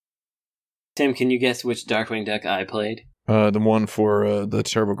Tim, can you guess which Darkwing Duck I played? The one for the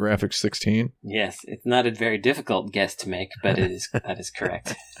TurboGrafx 16. Yes, it's not a very difficult guess to make, but that is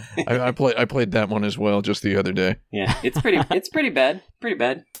correct. I played that one as well just the other day. Yeah, it's pretty bad. Pretty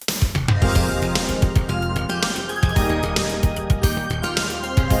bad.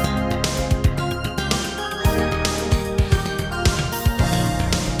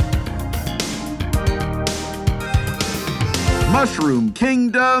 Mushroom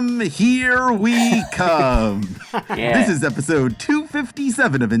Kingdom, here we come. Yeah. This is episode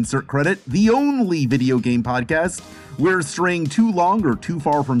 257 of Insert Credit, the only video game podcast where straying too long or too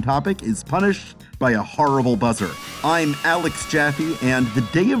far from topic is punished by a horrible buzzer. I'm Alex Jaffe, and the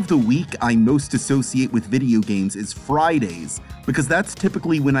day of the week I most associate with video games is Fridays, because that's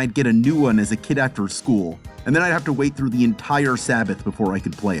typically when I'd get a new one as a kid after school, and then I'd have to wait through the entire Sabbath before I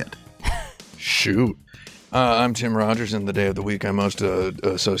could play it. Shoot. I'm Tim Rogers, and the day of the week I most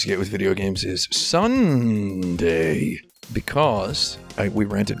associate with video games is Sunday, because we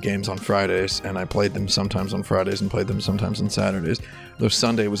rented games on Fridays, and I played them sometimes on Fridays and played them sometimes on Saturdays. Though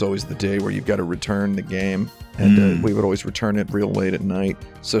Sunday was always the day where you've got to return the game, and we would always return it real late at night.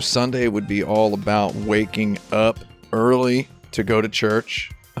 So Sunday would be all about waking up early to go to church,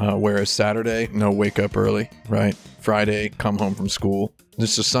 whereas Saturday, no, wake up early, right? Friday, come home from school.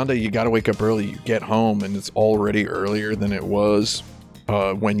 This is Sunday, you got to wake up early. You get home, and it's already earlier than it was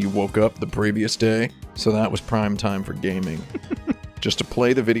when you woke up the previous day. So that was prime time for gaming. Just to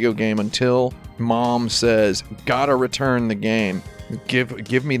play the video game until mom says, gotta return the game.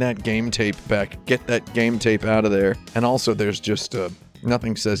 Give me that game tape back. Get that game tape out of there. And also, there's just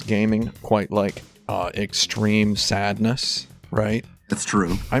nothing says gaming quite like extreme sadness, right? That's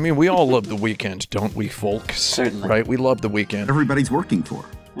true. I mean, we all love the weekend, don't we, folks? Certainly. Right? We love the weekend. Everybody's working for.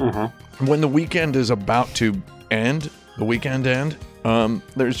 Mm-hmm. When the weekend is about to end,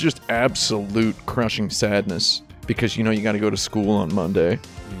 there's just absolute crushing sadness because, you got to go to school on Monday,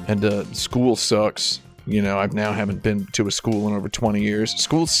 and school sucks. I haven't been to a school in over 20 years.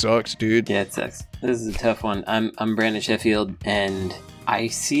 School sucks, dude. Yeah, it sucks. This is a tough one. I'm Brandon Sheffield, and I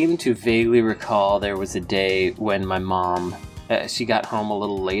seem to vaguely recall there was a day when my mom... she got home a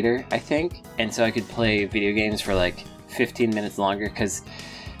little later, I think, and so I could play video games for like 15 minutes longer because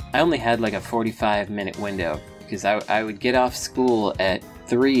I only had like a 45-minute window because I would get off school at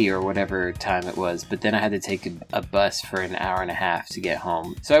 3 or whatever time it was, but then I had to take a bus for an hour and a half to get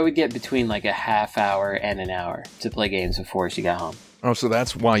home. So I would get between like a half hour and an hour to play games before she got home. Oh, so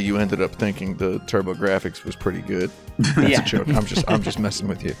that's why you ended up thinking the TurboGrafx was pretty good. That's a joke. I'm just messing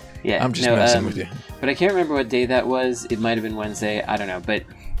with you. Yeah, I'm just messing with you. But I can't remember what day that was. It might have been Wednesday. I don't know. But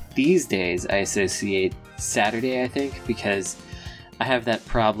these days I associate Saturday, I think, because I have that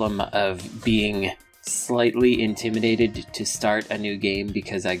problem of being slightly intimidated to start a new game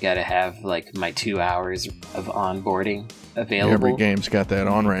because I gotta have like my 2 hours of onboarding available. Every game's got that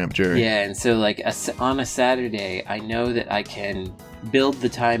on-ramp, Jerry. Yeah, and so like on a Saturday, I know that I can build the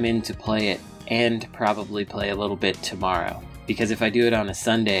time in to play it and probably play a little bit tomorrow. Because if I do it on a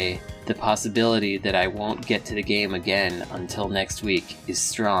Sunday, the possibility that I won't get to the game again until next week is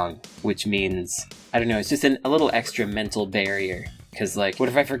strong, which means, I don't know, it's just a little extra mental barrier. Because, like, what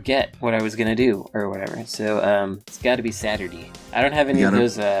if I forget what I was going to do or whatever? So, it's got to be Saturday. I don't have any of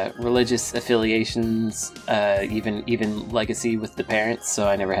those religious affiliations, even legacy with the parents, so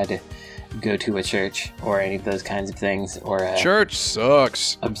I never had to go to a church or any of those kinds of things. Or church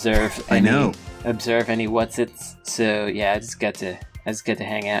sucks. Observe any what's-its. So, yeah, I just got to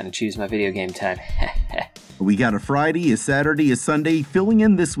hang out and choose my video game time. We got a Friday, a Saturday, a Sunday, filling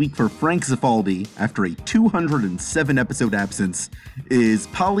in this week for Frank Zafaldi after a 207-episode absence is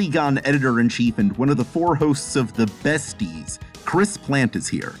Polygon editor-in-chief and one of the 4 hosts of The Besties. Chris Plante is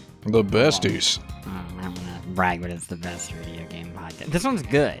here. The Besties. I'm gonna brag, but it's the best video game podcast. This one's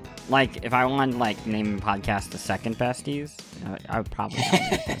good. Like, if I wanted to name a podcast the second Besties, I would probably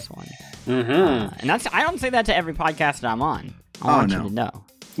nominate this one. Mm-hmm. And I don't say that to every podcast that I'm on. I want you to know.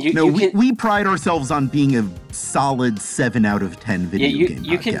 We pride ourselves on being a solid 7 out of 10 video game podcast.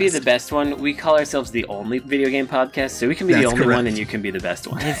 You can be the best one. We call ourselves the only video game podcast, so we can be the only one and you can be the best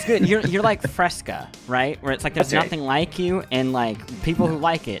one. It's good. You're like Fresca, right? Where it's like there's nothing like you, and like people who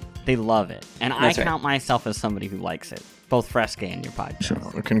like it, they love it. And I count myself as somebody who likes it. Both Fresca and your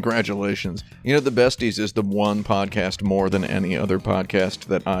podcast. Sure. Congratulations. The Besties is the one podcast more than any other podcast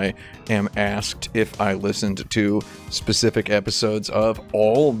that I am asked if I listened to specific episodes of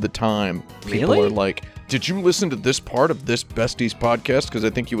all the time. People Really? are like, did you listen to this part of this Besties podcast? Because I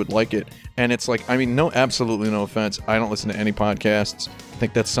think you would like it. And it's like, I mean, absolutely no offense. I don't listen to any podcasts. I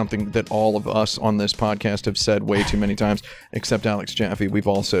think that's something that all of us on this podcast have said way too many times, except Alex Jaffe. We've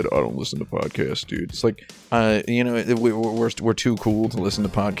all said, I don't listen to podcasts, dude. It's like, we're too cool to listen to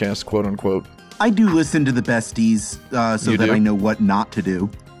podcasts, quote unquote. I do listen to the Besties so that I know what not to do.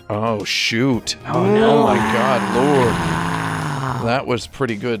 Oh, shoot. Oh, no. Oh, my God, Lord. That was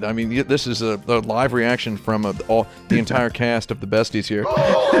pretty good. I mean, this is a live reaction from the entire cast of the Besties here.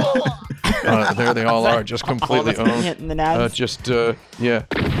 There they all are, just completely owned. Hitting the nads. Yeah.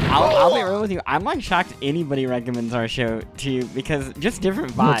 I'll be real with you. I'm like shocked anybody recommends our show to you because just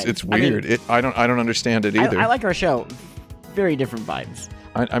different vibes. It's weird. I don't understand it either. I like our show. Very different vibes.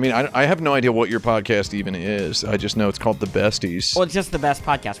 I mean, I have no idea what your podcast even is. I just know it's called The Besties. Well, it's just the best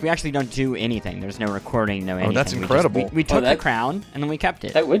podcast. We actually don't do anything. There's no recording, no anything. Oh, that's incredible. We took the crown, and then we kept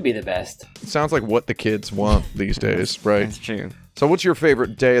it. That would be the best. It sounds like what the kids want these days, right? That's true. So what's your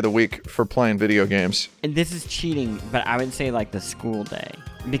favorite day of the week for playing video games? And this is cheating, but I would say like the school day.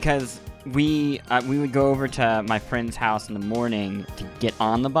 Because we would go over to my friend's house in the morning to get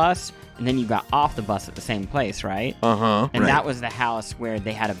on the bus, and then you got off the bus at the same place, right? Uh-huh. And that was the house where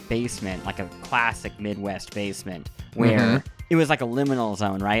they had a basement, like a classic Midwest basement, where it was like a liminal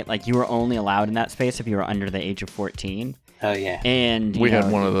zone, right? Like you were only allowed in that space if you were under the age of 14. Oh, yeah. And we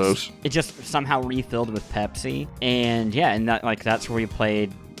had one of those. It just somehow refilled with Pepsi. And yeah, and that's where we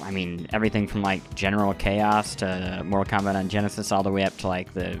played, I mean, everything from like General Chaos to Mortal Kombat on Genesis all the way up to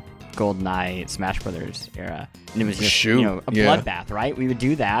like the GoldenEye Smash Brothers era. And it was just, a bloodbath, right? We would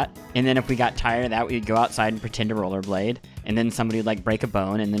do that. And then if we got tired of that, we would go outside and pretend to rollerblade. And then somebody would like break a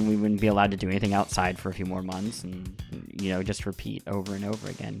bone, and then we wouldn't be allowed to do anything outside for a few more months, and just repeat over and over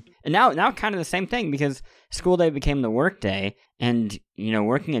again. And now kind of the same thing, because school day became the work day, and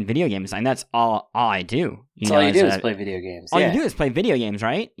working in video games, and that's all I do. All you do is play video games. All you do is play video games,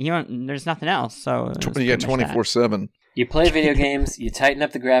 right? There's nothing else. So 24/7. You play video games, you tighten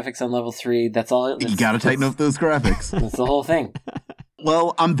up the graphics on level 3, that's all. You gotta tighten up those graphics. That's the whole thing.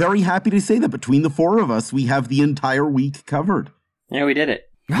 Well, I'm very happy to say that between the four of us, we have the entire week covered. Yeah, we did it.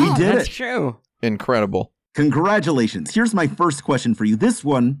 We did that's true. Incredible. Congratulations. Here's my first question for you. This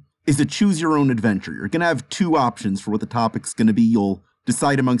one is a choose your own adventure. You're going to have two options for what the topic's going to be. You'll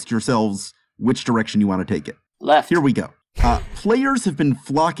decide amongst yourselves which direction you want to take it. Left. Here we go. Players have been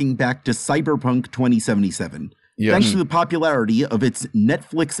flocking back to Cyberpunk 2077. Yes. Thanks to the popularity of its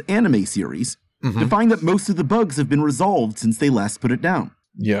Netflix anime series, to find that most of the bugs have been resolved since they last put it down.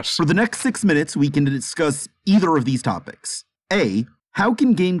 Yes. For the next 6 minutes, we can discuss either of these topics. A, how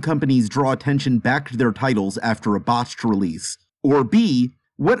can game companies draw attention back to their titles after a botched release? Or B,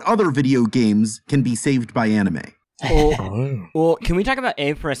 what other video games can be saved by anime? Well, can we talk about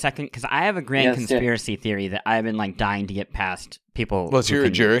A for a second? Because I have a grand conspiracy theory that I've been like dying to get past people. Let's hear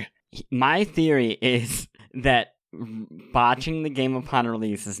it, Jerry. My theory is that botching the game upon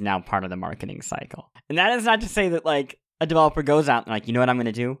release is now part of the marketing cycle. And that is not to say that like a developer goes out and like, you know what I'm going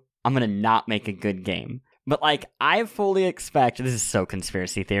to do? I'm going to not make a good game. But like, I fully expect, this is so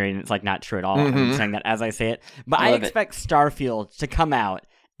conspiracy theory and it's like not true at all. I'm saying that as I say it. But I expect Starfield to come out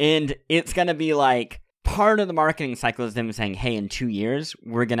and it's going to be like, part of the marketing cycle is them saying, hey, in 2 years,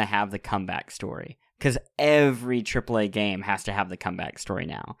 we're going to have the comeback story. Because every AAA game has to have the comeback story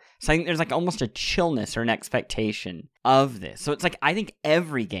now. So I think there's like almost a chillness or an expectation of this. So it's like, I think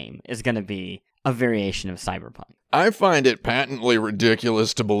every game is going to be a variation of Cyberpunk. I find it patently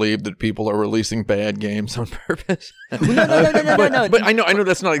ridiculous to believe that people are releasing bad games on purpose. No. But I know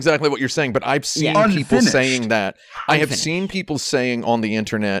that's not exactly what you're saying, but I've seen people saying that. I have seen people saying on the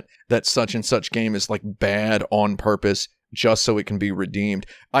internet that such and such game is like bad on purpose just so it can be redeemed.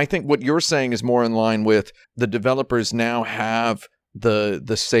 I think what you're saying is more in line with the developers now have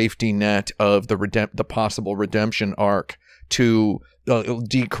the safety net of the possible redemption arc to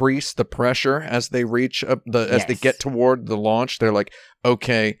decrease the pressure as they reach as they get toward the launch. They're like,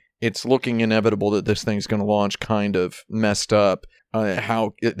 okay, it's looking inevitable that this thing's going to launch kind of messed up.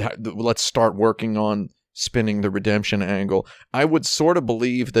 Let's start working on spinning the redemption angle. I would sort of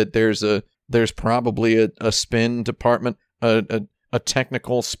believe that there's probably a spin department, a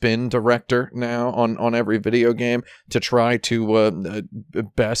technical spin director now on every video game to try to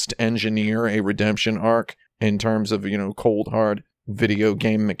best engineer a redemption arc in terms of cold hard video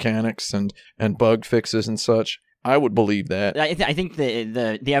game mechanics and bug fixes and such. I would believe that. I think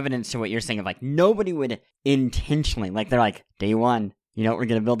the evidence to what you're saying of like nobody would intentionally like they're like day one, we're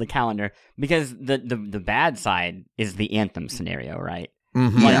gonna build a calendar because the bad side is the Anthem scenario, right?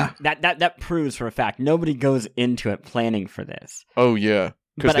 Mm-hmm. Like, that proves for a fact nobody goes into it planning for this. Oh yeah.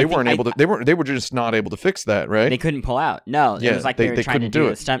 Because they weren't able to. They were just not able to fix that, right? They couldn't pull out. No, it was like they were trying to do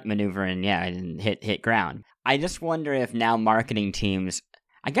a it. stunt maneuver and hit ground. I just wonder if now marketing teams,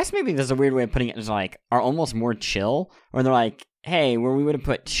 I guess maybe there's a weird way of putting it, is like are almost more chill, or they're like, hey, where we would have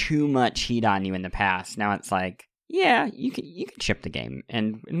put too much heat on you in the past, now it's like, yeah, you can ship the game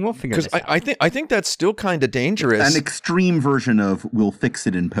and we'll figure this out. Because I think that's still kind of dangerous. An extreme version of we'll fix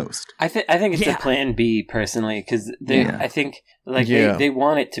it in post. I think it's a plan B personally, because I think they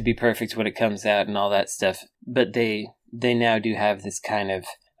want it to be perfect when it comes out and all that stuff, but they now do have this kind of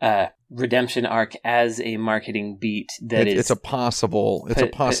redemption arc as a marketing beat it's a possibility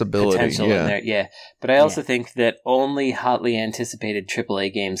potential in there. But I also think that only hotly anticipated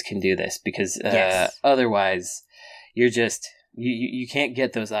AAA games can do this, because otherwise you're just you can't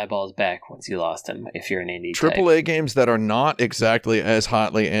get those eyeballs back once you lost them if you're an indie AAA type. Games that are not exactly as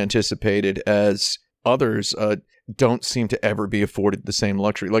hotly anticipated as others don't seem to ever be afforded the same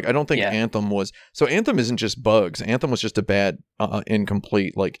luxury. Like, I don't think Anthem was. So Anthem isn't just bugs. Anthem was just a bad,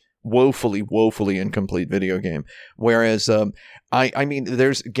 incomplete, like woefully incomplete video game. Whereas, I mean,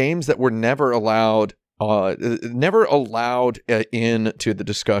 there's games that were never allowed into the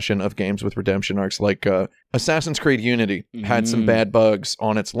discussion of games with redemption arcs, like Assassin's Creed Unity had some bad bugs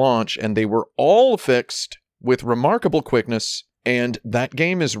on its launch, and they were all fixed with remarkable quickness, and that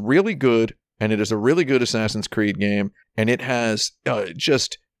game is really good, and it is a really good Assassin's Creed game, and it has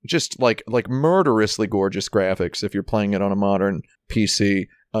just like murderously gorgeous graphics if you're playing it on a modern PC.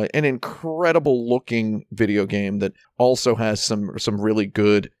 An incredible looking video game that also has some really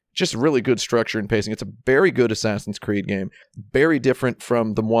good structure and pacing. It's a very good Assassin's Creed game. Very different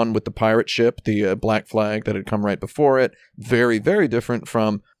from the one with the pirate ship, the Black Flag that had come right before it. Very, very different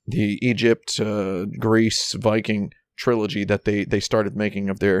from the Egypt, Greece, Viking trilogy that they started making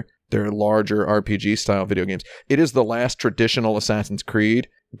of their larger RPG style video games. It is the last traditional Assassin's Creed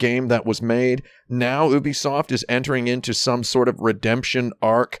game that was made. Now Ubisoft is entering into some sort of redemption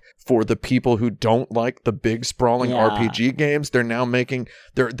arc for the people who don't like the big sprawling RPG games. They're now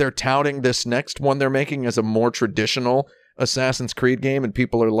they're touting this next one they're making as a more traditional Assassin's Creed game, and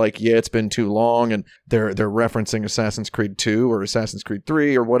people are like, yeah, it's been too long, and they're referencing Assassin's Creed 2 or Assassin's Creed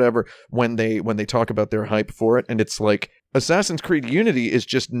 3 or whatever when they talk about their hype for it. And it's like, Assassin's Creed Unity is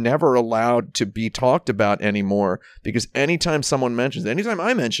just never allowed to be talked about anymore, because anytime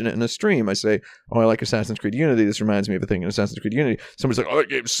I mention it in a stream, I say, oh, I like Assassin's Creed Unity, this reminds me of a thing in Assassin's Creed Unity. Somebody's like, oh, that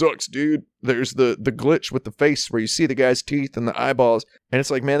game sucks, dude. There's the glitch with the face where you see the guy's teeth and the eyeballs, and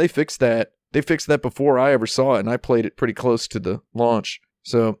it's like, man, they fixed that. They fixed that before I ever saw it, and I played it pretty close to the launch.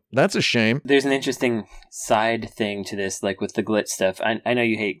 So that's a shame. There's an interesting side thing to this, like with the glitch stuff. I know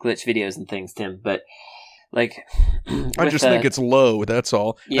you hate glitch videos and things, Tim, but like, I just think it's low, that's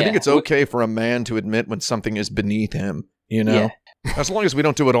all. I think it's okay for a man to admit when something is beneath him, you know? Yeah. As long as we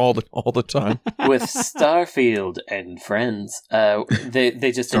don't do it all the time. With Starfield and Friends,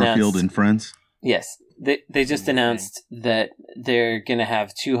 they just announced... Starfield and Friends? Yes. They just announced that they're going to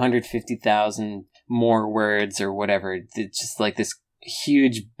have 250,000 more words or whatever. It's just like this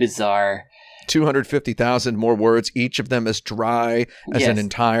huge, bizarre... 250,000 more words, each of them as dry as an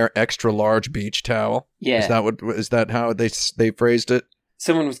entire extra large beach towel. Yeah. Is that how they phrased it?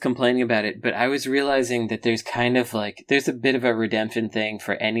 Someone was complaining about it, but I was realizing that there's kind of like, there's a bit of a redemption thing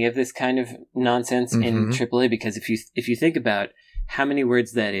for any of this kind of nonsense in AAA, because if you think about how many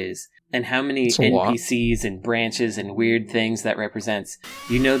words that is, and how many NPCs and branches and weird things that represents,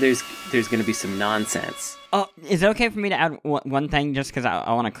 you know there's going to be some nonsense. Oh, is it okay for me to add one thing just because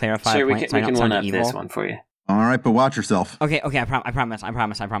I want to clarify sure, a point? we can one up this one for you. All right, but watch yourself. Okay, I promise. I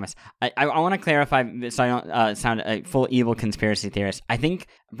want to clarify so I don't sound a full evil conspiracy theorist. I think,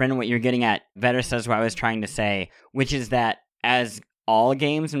 Brendan, what you're getting at better says what I was trying to say, which is that as all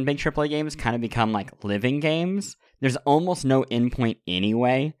games and big AAA games kind of become like living games, there's almost no endpoint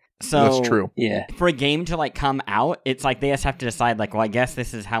anyway. So that's true. Yeah. For a game to like come out, it's like they just have to decide like, well, I guess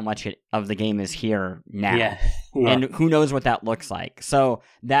this is how much of the game is here now. Yeah. And who knows what that looks like. So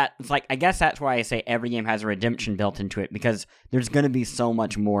that's like, I guess that's why I say every game has a redemption built into it, because there's going to be so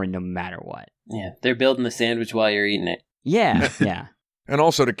much more no matter what. Yeah. They're building the sandwich while you're eating it. Yeah. Yeah. And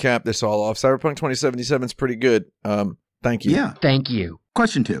also to cap this all off, Cyberpunk 2077 is pretty good. Thank you. Yeah. Thank you.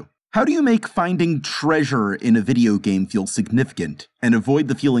 Question 2. How do you make finding treasure in a video game feel significant and avoid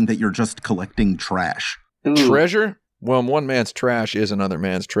the feeling that you're just collecting trash? Ooh. Treasure? Well, one man's trash is another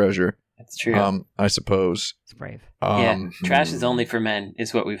man's treasure. That's true. I suppose. It's brave. Trash is only for men,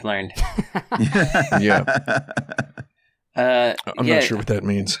 is what we've learned. Yeah. I'm not sure what that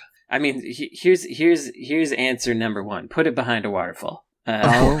means. I mean, here's answer number 1. Put it behind a waterfall.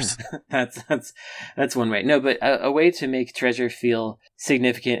 Of course. That's one way. No, but a way to make treasure feel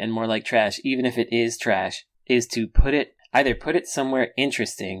significant and more like trash, even if it is trash, is to put it somewhere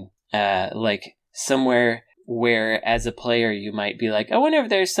interesting, like somewhere where as a player you might be like, I wonder if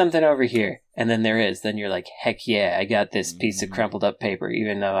there's something over here, and then there is. Then you're like, heck yeah, I got this piece of crumpled up paper,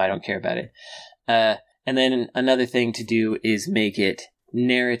 even though I don't care about it. And then another thing to do is make it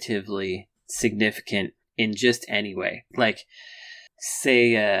narratively significant in just any way. Like,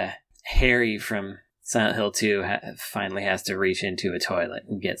 say Harry from Silent Hill 2 finally has to reach into a toilet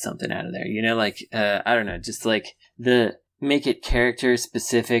and get something out of there. You know, like, I don't know, just like make it character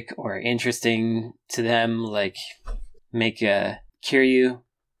specific or interesting to them. Like, make Kiryu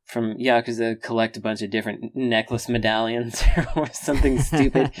from Yakuza collect a bunch of different necklace medallions or something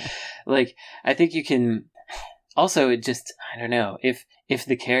stupid. Like, I think you can. Also, it just, I don't know, if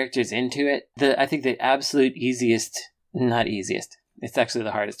the character's into it, I think the absolute not easiest, it's actually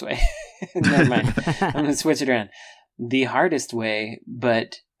the hardest way. Never mind. I'm going to switch it around. The hardest way,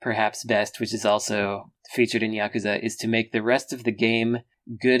 but perhaps best, which is also featured in Yakuza, is to make the rest of the game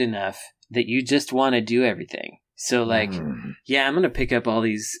good enough that you just want to do everything. So, like, yeah, I'm going to pick up all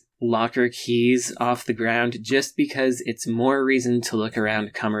these locker keys off the ground just because it's more reason to look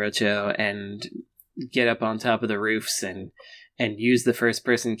around Kamurocho and get up on top of the roofs and use the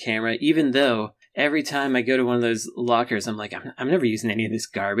first-person camera, even though every time I go to one of those lockers, I'm like, I'm never using any of this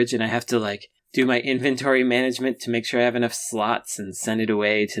garbage, and I have to, like, do my inventory management to make sure I have enough slots and send it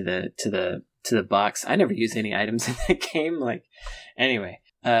away to the box. I never use any items in that game. Like, anyway,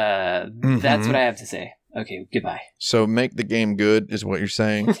 that's what I have to say. Okay, goodbye. So make the game good is what you're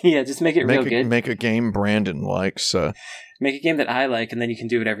saying? Yeah, just make it real good. Make a game Brandon likes. Make a game that I like, and then you can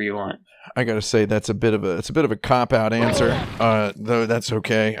do whatever you want. I gotta say that's a bit of a cop-out answer, though that's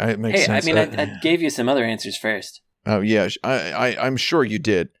okay. It makes sense. I mean, I gave you some other answers first. Oh yeah, I'm sure you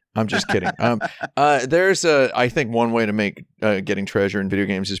did. I'm just kidding. There's I think one way to make getting treasure in video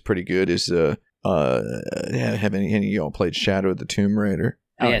games is pretty good. Is have any of y'all played Shadow of the Tomb Raider?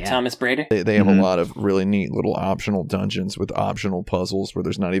 Oh yeah, Thomas Brader. They have a lot of really neat little optional dungeons with optional puzzles where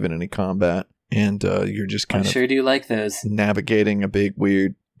there's not even any combat, and you're just kind of sure do like those, navigating a big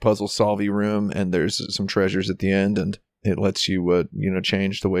weird puzzle solving room, and there's some treasures at the end, and it lets you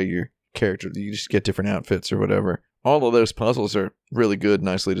change the way your character, you just get different outfits or whatever. All of those puzzles are really good,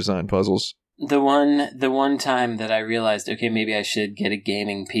 nicely designed puzzles. The one time that I realized, okay, maybe I should get a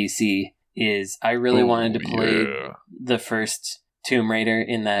gaming PC is I really wanted to play the first Tomb Raider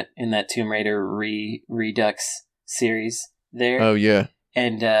in that Tomb Raider Redux series there. Oh yeah.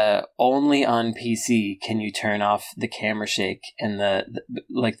 And only on PC can you turn off the camera shake and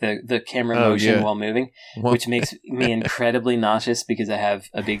the camera motion while moving, which makes me incredibly nauseous because I have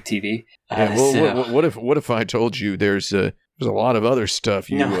a big TV. What if I told you there's a lot of other stuff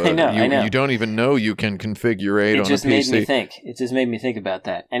you don't even know you can configure on a PC. It just made me think about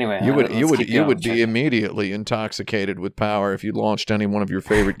that. Anyway, you would be immediately intoxicated with power if you launched any one of your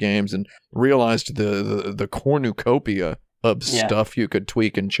favorite games and realized the cornucopia of stuff you could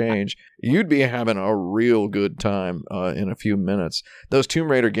tweak and change. You'd be having a real good time in a few minutes. Those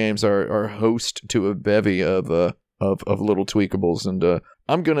Tomb Raider games are host to a bevy of little tweakables, and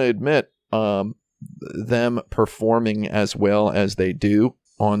I'm gonna admit them performing as well as they do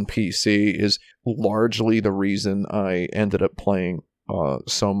on PC is largely the reason I ended up playing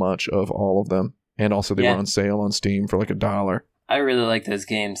so much of all of them, and also they were on sale on Steam for like $1. I really like those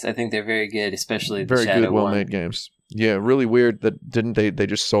games. I think they're very good, especially the very Shadow good, well-made games. Yeah, really weird that didn't they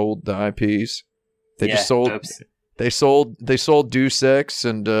just sold the IPs. They sold Deus Ex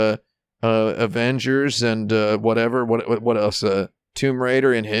and Avengers and whatever. What else? Tomb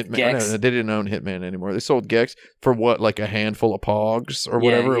Raider and Hitman. Gex. No, they didn't own Hitman anymore. They sold Gex for what, like a handful of pogs or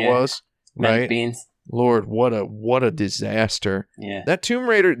whatever it was, right? Beans. Lord, what a disaster. Yeah. Those Tomb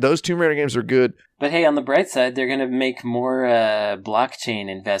Raider games are good. But hey, on the bright side, they're going to make more blockchain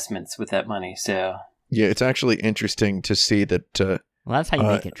investments with that money. So yeah, it's actually interesting to see that. Well, that's how you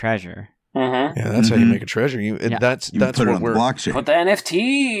make it treasure. Mm-hmm. Yeah, that's how you make a treasure. That's put it on the blockchain. Put the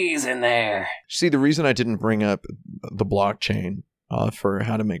NFTs in there. See, the reason I didn't bring up the blockchain for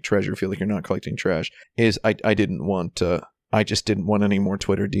how to make treasure feel like you're not collecting trash is I just didn't want any more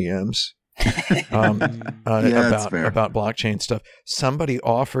Twitter DMs about blockchain stuff. Somebody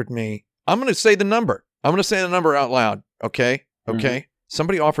offered me. I'm going to say the number. I'm going to say the number out loud. Okay. Mm-hmm.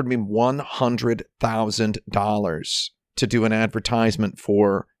 Somebody offered me $100,000 to do an advertisement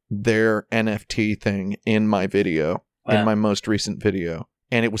for their NFT thing in my video, in my most recent video.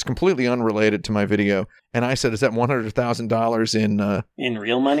 and it was completely unrelated to my video. And I said, "Is that $100,000 in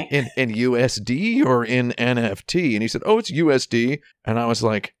real money? in USD or in NFT?" And he said, "Oh, it's USD." And I was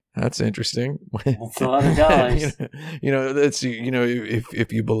like, "That's interesting." That's a lot of dollars. That's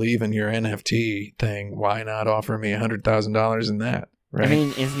if you believe in your NFT thing, why not offer me $100,000 in that? Right? I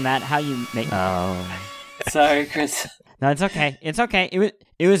mean, isn't that how you make? Oh, sorry, Chris. No, it's okay. It's okay.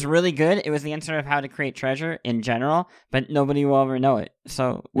 It was really good. It was the answer of how to create treasure in general, but nobody will ever know it.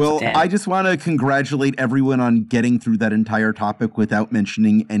 So, well, I just want to congratulate everyone on getting through that entire topic without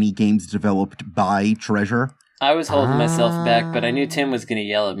mentioning any games developed by Treasure. I was holding myself back, but I knew Tim was going to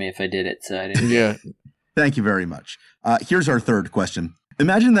yell at me if I did it, so I didn't. Yeah. Thank you very much. Here's our third question.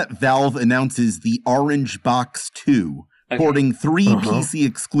 Imagine that Valve announces the Orange Box 2. Okay. Porting 3 PC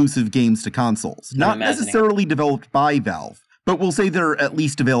exclusive games to consoles. Not necessarily developed by Valve, but we'll say they're at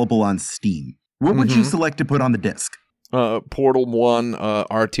least available on Steam. What would you select to put on the disc? Portal 1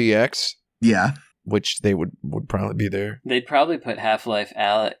 RTX. Yeah. Which they would probably be there. They'd probably put Half-Life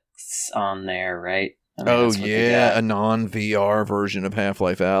Alyx on there, right? I mean, a non-VR version of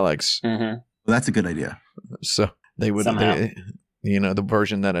Half-Life Alyx. Mm-hmm. Well, that's a good idea. So they would, the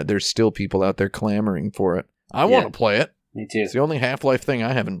version that there's still people out there clamoring for it. I want to play it. Me too. It's the only Half-Life thing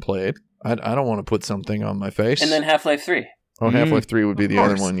I haven't played. I don't want to put something on my face. And then Half-Life 3. Oh, Half-Life 3 would be the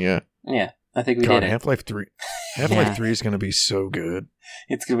other one, yeah. Yeah, I think we did it. Half-Life 3. Half-Life 3 is going to be so good.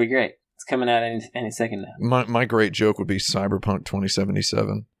 It's going to be great. It's coming out any second now. My great joke would be Cyberpunk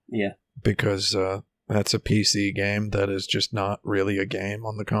 2077. Yeah. Because that's a PC game that is just not really a game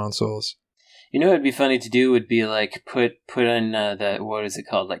on the consoles. You know what would be funny to do would be like put in the, what is it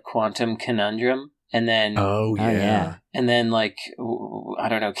called? Like Quantum Conundrum. And then, and then like, I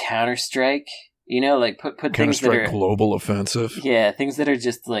don't know, Counter-Strike, like put things that are Global Offensive. Yeah. Things that are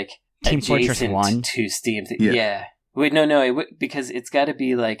just like Team Fortress 1 to Steam. Yeah. Wait, no, because it's got to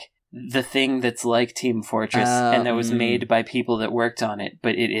be like the thing that's like Team Fortress and that was made by people that worked on it,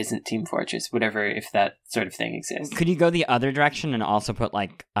 but it isn't Team Fortress, whatever, if that sort of thing exists. Could you go the other direction and also put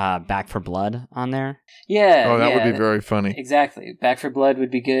like Back 4 Blood on there? Yeah. Oh, that would be very funny. Exactly. Back 4 Blood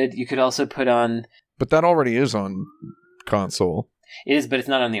would be good. You could also put on... But that already is on console. It is, but it's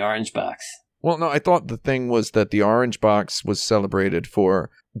not on the Orange Box. Well, no, I thought the thing was that the Orange Box was celebrated for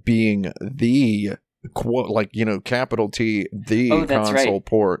being the, capital T, the console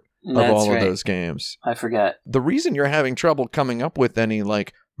port of all of those games. I forgot. The reason you're having trouble coming up with any,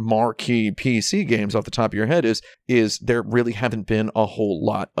 marquee PC games off the top of your head is there really haven't been a whole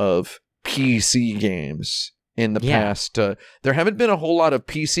lot of PC games in the past. There haven't been a whole lot of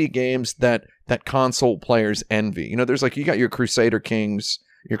PC games that console players envy. There's you got your Crusader Kings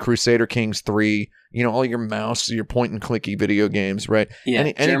 3, all your mouse, your point and clicky video games, right? Yeah,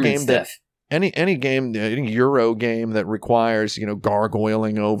 any German game stuff. Any game, any Euro game that requires,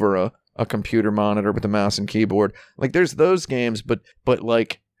 gargoyling over a computer monitor with a mouse and keyboard. There's those games, but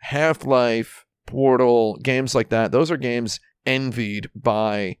Half-Life, Portal, games like that, those are games envied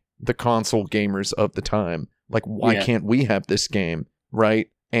by the console gamers of the time. Why can't we have this game, right?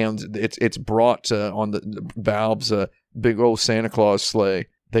 And it's brought on the Valve's big old Santa Claus sleigh.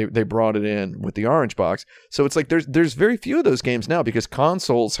 They brought it in with the Orange Box. So it's there's very few of those games now because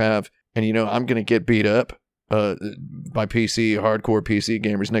consoles have, and I'm going to get beat up by hardcore PC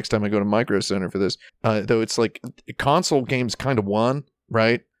gamers next time I go to Micro Center for this. Though it's console games kind of won,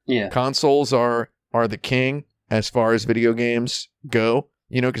 right? Yeah. Consoles are the king as far as video games go.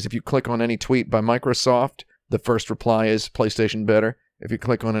 Because if you click on any tweet by Microsoft, the first reply is PlayStation better. If you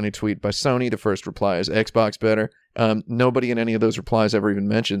click on any tweet by Sony, the first reply is Xbox better. Nobody in any of those replies ever even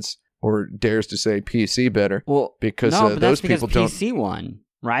mentions or dares to say PC better. Well, because no, but those that's people because don't. PC won,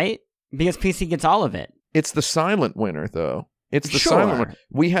 right? Because PC gets all of it. It's the silent winner, though. It's the silent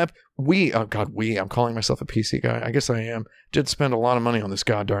winner. I'm calling myself a PC guy. I guess I am. Did spend a lot of money on this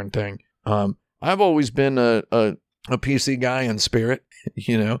goddamn thing. I've always been a PC guy in spirit,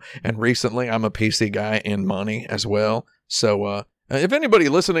 and recently I'm a PC guy in money as well. So, if anybody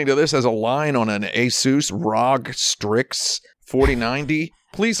listening to this has a line on an Asus ROG Strix 4090,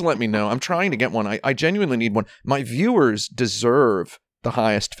 please let me know. I'm trying to get one. I genuinely need one. My viewers deserve the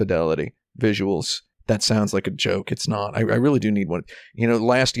highest fidelity visuals. That sounds like a joke. It's not. I really do need one.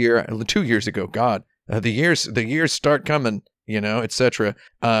 Last year, 2 years ago, God, the years start coming, etc.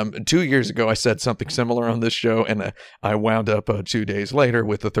 2 years ago, I said something similar on this show, and I wound up 2 days later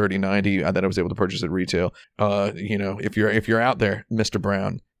with the 3090 that I was able to purchase at retail. If you're out there, Mr.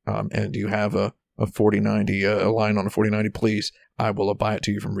 Brown, and you have a 4090, a line on a 4090, please, I will buy it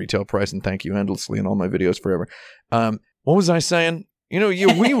to you from retail price and thank you endlessly in all my videos forever. What was I saying?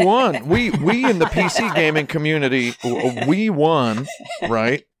 We won. We in the PC gaming community, we won,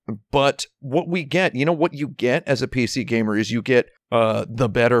 right? But what we get, what you get as a PC gamer is you get the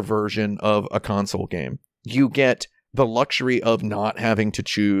better version of a console game. You get the luxury of not having to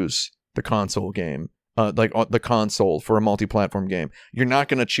choose the console game, the console for a multi-platform game. You're not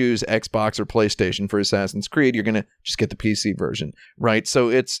going to choose Xbox or PlayStation for Assassin's Creed. You're going to just get the PC version, right?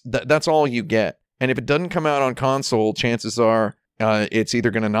 So that's all you get. And if it doesn't come out on console, chances are it's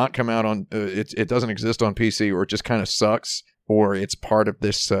either going to not come out on, it doesn't exist on PC, or it just kind of sucks, or it's part of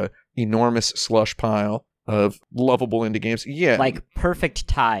this enormous slush pile of lovable indie games. Yeah. Like Perfect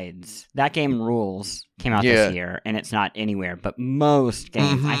Tides. That game rules. Came out this year, and it's not anywhere, but most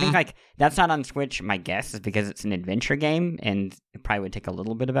games. I think that's not on Switch. My guess is because it's an adventure game, and it probably would take a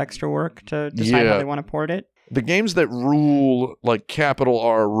little bit of extra work to decide how they want to port it. The games that rule, like capital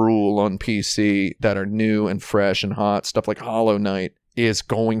R rule on PC, that are new and fresh and hot, stuff like Hollow Knight, is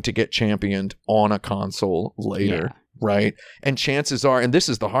going to get championed on a console later, right? And chances are, and this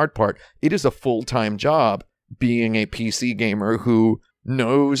is the hard part, it is a full-time job being a PC gamer who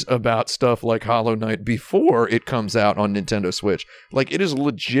knows about stuff like Hollow Knight before it comes out on Nintendo Switch. Like, it is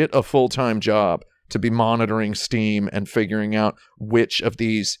legit a full-time job to be monitoring Steam and figuring out which of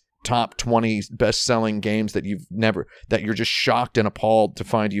these top 20 best-selling games that you're just shocked and appalled to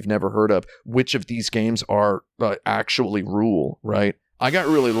find you've never heard of, which of these games are actually rule, right? I got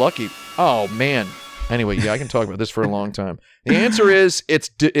really lucky. Oh man. Anyway, I can talk about this for a long time. The answer is it's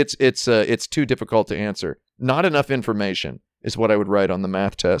too difficult to answer. Not enough information is what I would write on the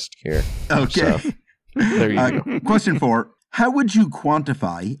math test here. Okay. So, there you go. Question 4. How would you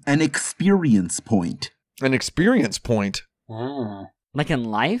quantify an experience point? An experience point? Like in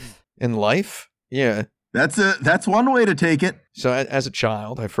life? In life? Yeah. That's one way to take it. So as a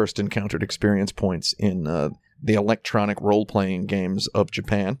child, I first encountered experience points in the electronic role-playing games of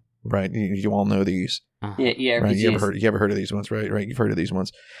Japan, right? You all know these. Yeah, right? You ever heard of these ones, right? Right, you've heard of these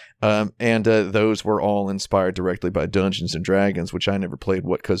ones. And those were all inspired directly by Dungeons and Dragons, which I never played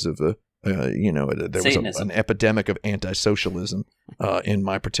because of there was an epidemic of anti-socialism in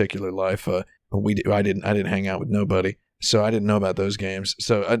my particular life. I didn't hang out with nobody. So I didn't know about those games.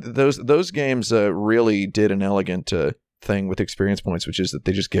 So those games really did an elegant thing with experience points, which is that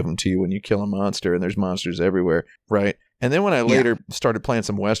they just give them to you when you kill a monster, and there's monsters everywhere, right? And then when I later started playing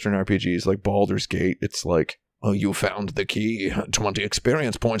some Western RPGs like Baldur's Gate, it's like, oh, you found the key, 20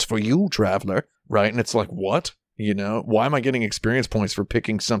 experience points for you, traveler, right? And it's like, what? Why am I getting experience points for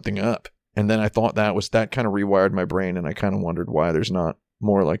picking something up? And then I thought that kind of rewired my brain, and I kind of wondered why there's not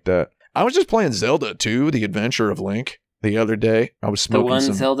more like that. I was just playing Zelda 2, The Adventure of Link. The other day, I was smoking the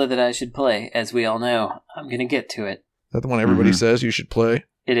one Zelda that I should play, as we all know. I'm going to get to it. Is that the one everybody says you should play?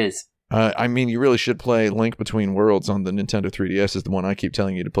 It is. I mean, you really should play Link Between Worlds on the Nintendo 3DS is the one I keep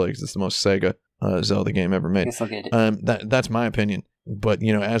telling you to play because it's the most Sega Zelda game ever made. I guess I'll get it. That's my opinion. But,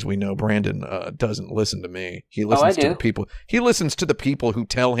 as we know, Brandon doesn't listen to me. He listens to the people. He listens to the people who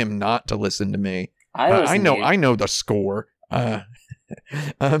tell him not to listen to me. I know the score.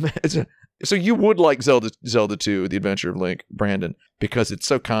 So you would like Zelda 2, The Adventure of Link, Brandon, because it's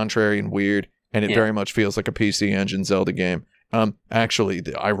so contrary and weird, and it very much feels like a PC Engine Zelda game. Actually,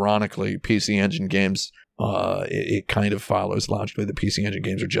 ironically, PC Engine games, it kind of follows logically. The PC Engine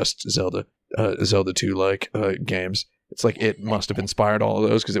games are just Zelda 2-like games. It's like it must have inspired all of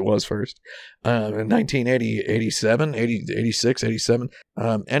those because it was first. In 1980, 87, 80, 86, 87.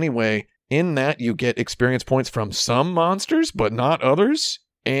 Anyway, in that you get experience points from some monsters, but not others.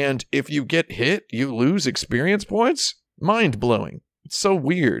 And if you get hit, you lose experience points? Mind-blowing. It's so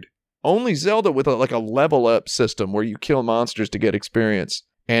weird. Only Zelda with a level up system where you kill monsters to get experience.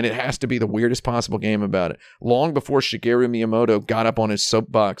 And it has to be the weirdest possible game about it. Long before Shigeru Miyamoto got up on his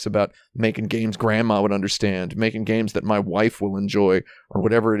soapbox about making games grandma would understand, making games that my wife will enjoy, or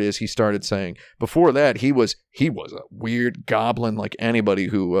whatever it is he started saying. Before that, he was a weird goblin like anybody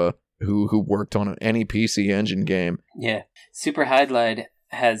who worked on any PC Engine game. Yeah. Super Hydlide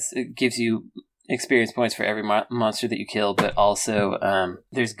gives you experience points for every monster that you kill, but also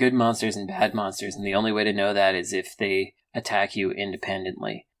there's good monsters and bad monsters, and the only way to know that is if they attack you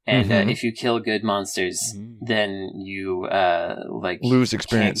independently. And if you kill good monsters, then you lose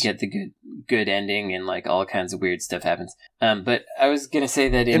experience. Can't get the good ending, and all kinds of weird stuff happens. But I was gonna say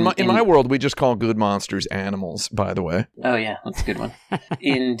that in my world, we just call good monsters animals. By the way. Oh yeah, that's a good one.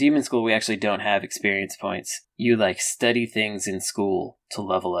 In Demon School, we actually don't have experience points. You study things in school to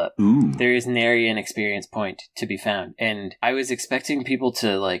level up. Ooh. There is nary an experience point to be found, and I was expecting people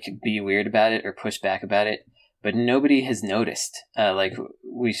to be weird about it or push back about it. But nobody has noticed.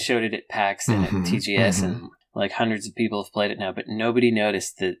 We showed it at PAX and at TGS, and like hundreds of people have played it now, but nobody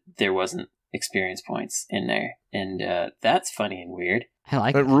noticed that there wasn't experience points in there. And that's funny and weird. I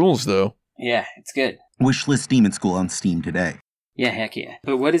like It rules, though. Yeah, it's good. Wishlist Demon School on Steam today. Yeah, heck yeah.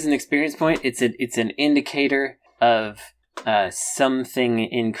 But what is an experience point? It's an indicator of something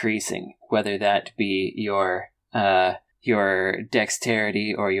increasing, whether that be your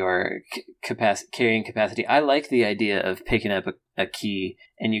dexterity or your carrying capacity. I like the idea of picking up a key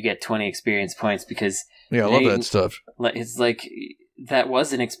and you get 20 experience points because Yeah, I love that stuff. It's like that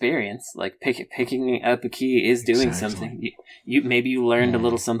was an experience. Like picking up a key is doing Exactly. something. Maybe you learned a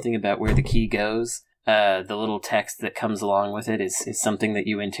little something about where the key goes. The little text that comes along with it is something that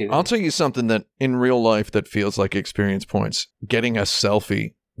you intuit. I'll tell you something that in real life that feels like experience points. Getting a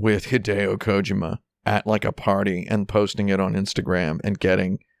selfie with Hideo Kojima at like a party and posting it on Instagram and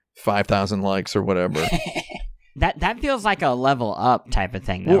getting 5,000 likes or whatever. That feels like a level up type of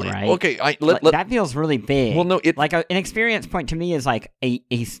thing, though, Well, right? okay, that feels really big. Well, no, like an experience point to me is like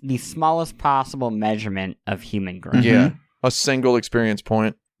the smallest possible measurement of human growth. yeah, a single experience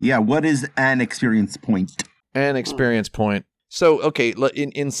point. Yeah, what is an experience point? An experience point. So, okay,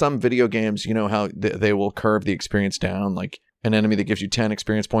 in some video games, you know how they will curve the experience down. Like an enemy that gives you 10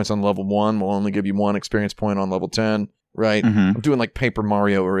 experience points on level 1 will only give you 1 experience point on level 10, right? Mm-hmm. I'm doing like Paper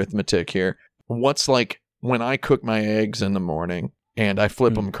Mario arithmetic here. What's like when I cook my eggs in the morning and I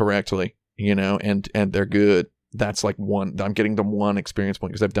flip them correctly, you know, and they're good, that's like I'm getting the 1 experience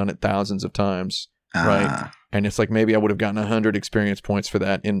point because I've done it thousands of times, right? And it's like maybe I would have gotten 100 experience points for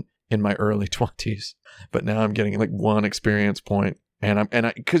that in my early 20s, but now I'm getting like 1 experience point. And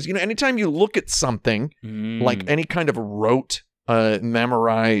because you know, anytime you look at something like any kind of rote,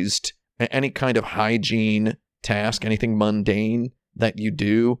 memorized, any kind of hygiene task, anything mundane that you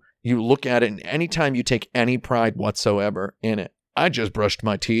do, you look at it, and anytime you take any pride whatsoever in it. I just brushed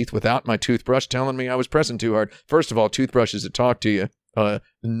my teeth without my toothbrush telling me I was pressing too hard. First of all, toothbrushes that talk to you.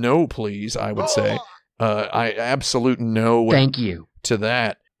 No, please, I would say. I absolute no. Thank you. To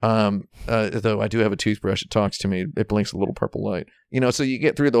that. Though I do have a toothbrush that talks to me. It blinks a little purple light. You know, so you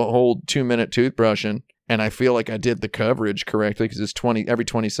get through the whole 2-minute toothbrushing, and I feel like I did the coverage correctly because it's every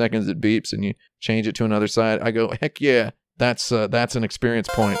 20 seconds it beeps, and you change it to another side. I go, heck yeah, that's an experience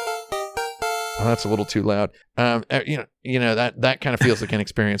point. Oh, that's a little too loud. You know that kind of feels like an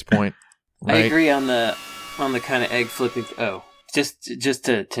experience point. Right? I agree on the kind of egg flipping. Just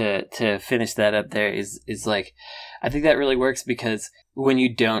to finish that up, there is like, I think that really works because when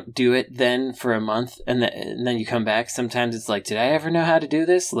you don't do it then for a month and then you come back, sometimes it's like, did I ever know how to do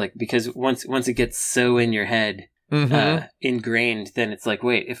this? Like, because once it gets so in your head, ingrained, then it's like,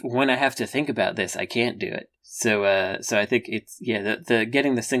 wait, when I have to think about this, I can't do it. So I think it's the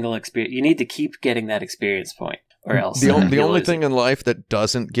getting the single experience. You need to keep getting that experience point, or else the only thing in life that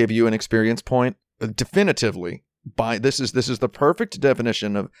doesn't give you an experience point definitively. This is the perfect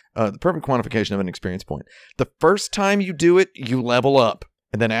definition of the perfect quantification of an experience point. The first time you do it, you level up,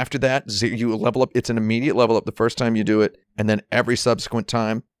 and then after that, you level up. It's an immediate level up the first time you do it, and then every subsequent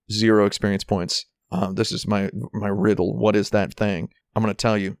time, 0 experience points. This is my riddle. What is that thing? I'm going to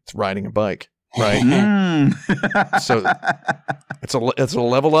tell you. It's riding a bike, right? So it's a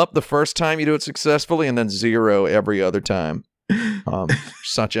level up the first time you do it successfully, and then 0 every other time,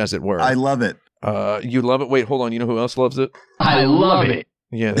 such as it were. I love it. You love it. Wait, hold on. You know who else loves it? I love it.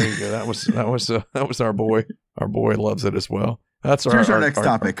 Yeah, there you go. That was our boy. Our boy loves it as well. That's our next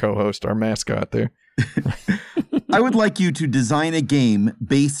topic. Our co-host, our mascot there. I would like you to design a game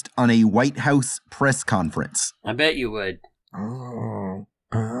based on a White House press conference. I bet you would. Oh,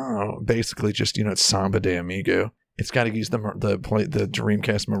 basically just, it's Samba de Amigo. It's got to use the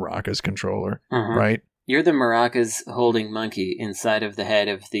Dreamcast Maracas controller, right? You're the maracas holding monkey inside of the head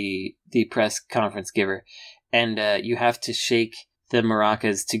of the press conference giver, and you have to shake the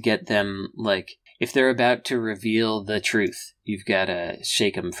maracas to get them, like, if they're about to reveal the truth, you've got to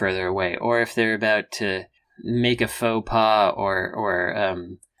shake them further away, or if they're about to make a faux pas or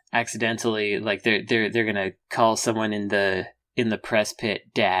accidentally, like they're gonna call someone in the press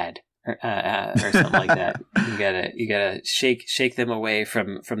pit dad. Or something like that. You gotta shake them away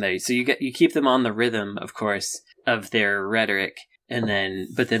from there. So you keep them on the rhythm, of course, of their rhetoric, but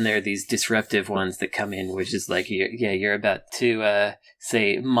then there are these disruptive ones that come in, which is like, you're about to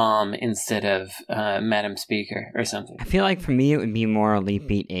say mom instead of Madam Speaker or something. I feel like for me it would be more Elite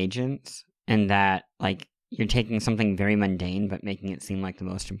Beat Agents, and that like you're taking something very mundane but making it seem like the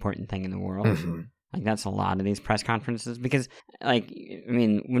most important thing in the world. Like, that's a lot of these press conferences because, like, I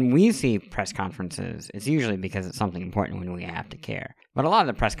mean, when we see press conferences, it's usually because it's something important when we have to care. But a lot of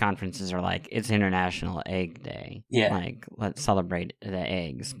the press conferences are like, it's International Egg Day. Yeah. Like, let's celebrate the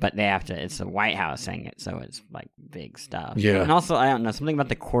eggs. But they have to, it's the White House saying it, so it's, like, big stuff. Yeah. And also, I don't know, something about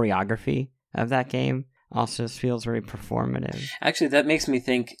the choreography of that game also just feels very performative. Actually, that makes me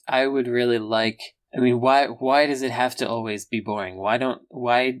think I would really like... I mean, why does it have to always be boring?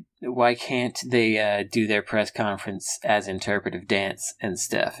 Why can't they do their press conference as interpretive dance and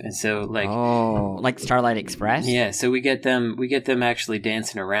stuff? And so, like, like Starlight Express. Yeah, so we get them actually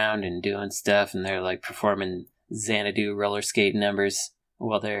dancing around and doing stuff, and they're like performing Xanadu roller skate numbers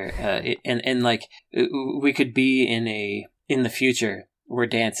while they're and like we could be in the future where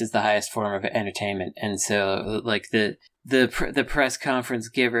dance is the highest form of entertainment, and so like the press conference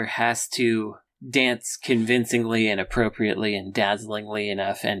giver has to dance convincingly and appropriately and dazzlingly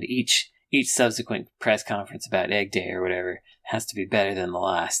enough, and each subsequent press conference about Egg Day or whatever has to be better than the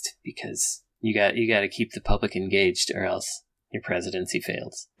last, because you got to keep the public engaged, or else your presidency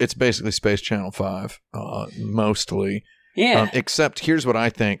fails. It's basically Space Channel 5, mostly. Yeah. Except here's what I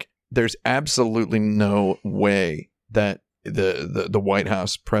think: there's absolutely no way that the White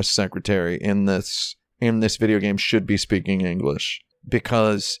House press secretary in this video game should be speaking English,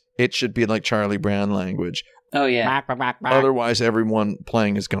 because it should be like Charlie Brown language. Oh yeah. Otherwise, everyone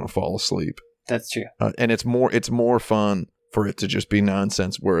playing is going to fall asleep. That's true. And it's more fun for it to just be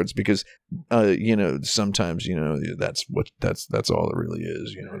nonsense words, because sometimes that's all it really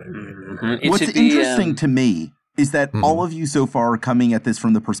is. You know what I mean? Mm-hmm. What's interesting to me is that all of you so far are coming at this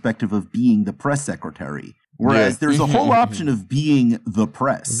from the perspective of being the press secretary, whereas there's a whole option of being the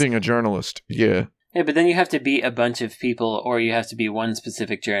press, being a journalist. Yeah. Yeah, but then you have to be a bunch of people, or you have to be one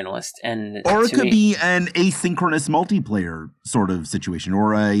specific journalist, or it could be an asynchronous multiplayer sort of situation,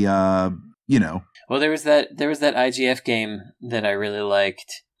 or a Well, there was that IGF game that I really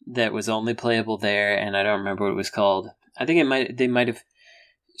liked that was only playable there, and I don't remember what it was called. I think they might have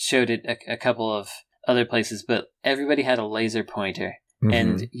showed it a couple of other places, but everybody had a laser pointer,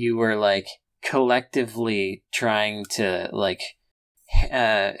 and you were like collectively trying to like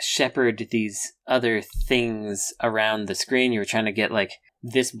shepherd these other things around the screen. You were trying to get like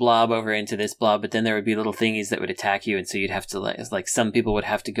this blob over into this blob, but then there would be little thingies that would attack you, and so you'd have to like some people would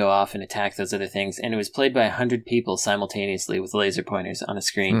have to go off and attack those other things, and it was played by 100 people simultaneously with laser pointers on a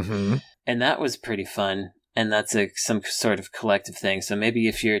screen, and that was pretty fun. And that's some sort of collective thing. So maybe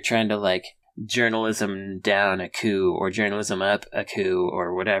if you're trying to like journalism down a coup or journalism up a coup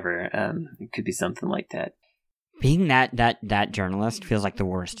or whatever, it could be something like that. Being that journalist feels like the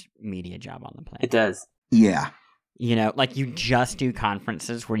worst media job on the planet. It does. Yeah. Like you just do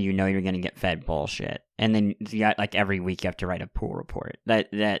conferences where you're going to get fed bullshit, and then like every week you have to write a pool report.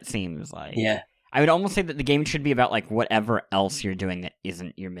 That seems like... Yeah. I would almost say that the game should be about like whatever else you're doing that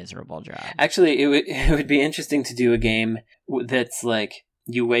isn't your miserable job. Actually, it would be interesting to do a game that's like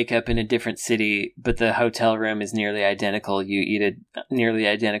you wake up in a different city, but the hotel room is nearly identical. You eat a nearly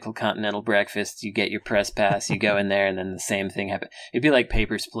identical continental breakfast. You get your press pass. You go in there, and then the same thing happens. It'd be like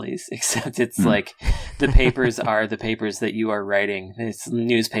Papers, Please, except it's like the papers are the papers that you are writing. It's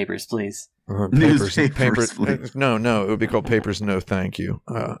newspapers, please. Newspapers, please. No, it would be called Papers, No Thank You.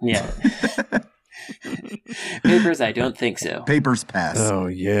 Yeah. Papers, I don't think so. Papers, pass. Oh,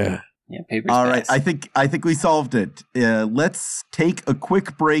 yeah. Yeah, papers. All pass. right, I think we solved it. Let's take a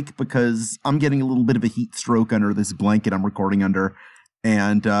quick break because I'm getting a little bit of a heat stroke under this blanket I'm recording under,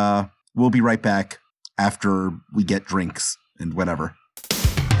 and we'll be right back after we get drinks and whatever.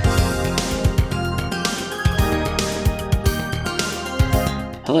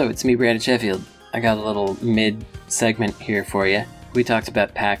 Hello, it's me, Brandon Sheffield. I got a little mid-segment here for you. We talked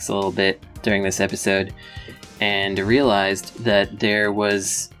about PAX a little bit during this episode, and realized that there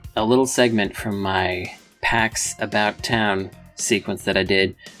was a little segment from my PAX About Town sequence that I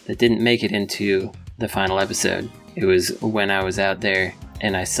did that didn't make it into the final episode. It was when I was out there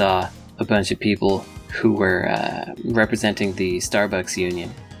and I saw a bunch of people who were representing the Starbucks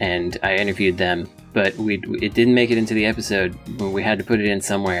union, and I interviewed them, but it didn't make it into the episode. We had to put it in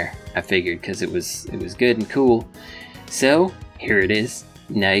somewhere, I figured, because it was good and cool. So here it is.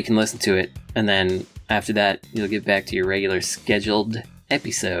 Now you can listen to it, and then after that you'll get back to your regular scheduled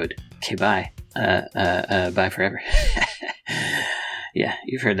episode. Okay, bye. Bye forever. Yeah,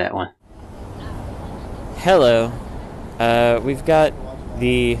 you've heard that one. Hello. We've got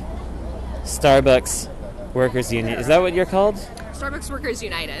the Starbucks Workers Union. Is that what you're called? Starbucks Workers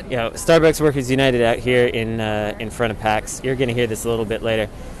United. Yeah, Starbucks Workers United out here in front of PAX. You're going to hear this a little bit later.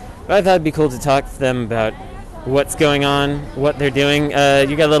 But I thought it'd be cool to talk to them about what's going on, what they're doing.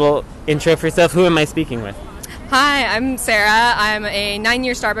 You got a little intro for yourself. Who am I speaking with? Hi, I'm Sarah. I'm a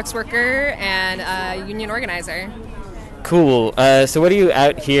 9-year Starbucks worker and a union organizer. Cool. So what are you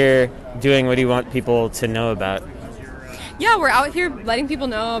out here doing? What do you want people to know about? Yeah, we're out here letting people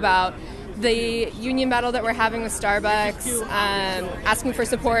know about the union battle that we're having with Starbucks, asking for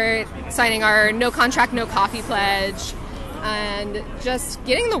support, signing our no contract, no coffee pledge, and just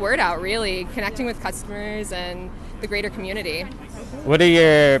getting the word out, really, connecting with customers and the greater community. What are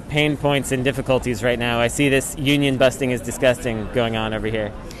your pain points and difficulties right now? I see this union busting is disgusting going on over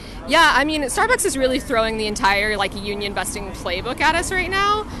here. Yeah, I mean, Starbucks is really throwing the entire union busting playbook at us right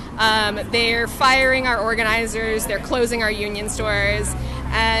now. They're firing our organizers, they're closing our union stores,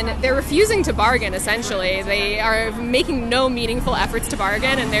 and they're refusing to bargain, essentially. They are making no meaningful efforts to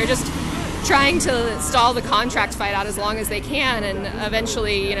bargain, and they're just trying to stall the contract fight out as long as they can, and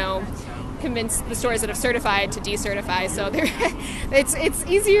eventually, convince the stores that have certified to decertify. So it's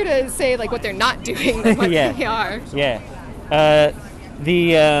easier to say what they're not doing than what they are. Yeah.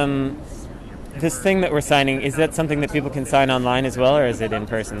 This thing that we're signing, is that something that people can sign online as well, or is it in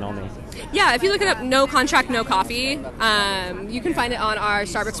person only? Yeah, if you look it up, No Contract, No Coffee, you can find it on our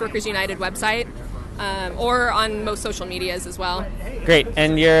Starbucks Workers United website, or on most social medias as well. Great.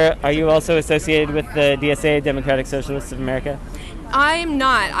 And are you also associated with the DSA, Democratic Socialists of America? I'm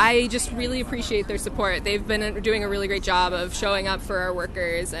not. I just really appreciate their support. They've been doing a really great job of showing up for our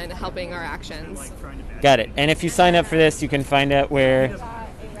workers and helping our actions. Got it. And if you sign up for this, you can find out where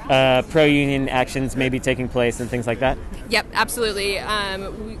pro-union actions may be taking place and things like that? Yep, absolutely.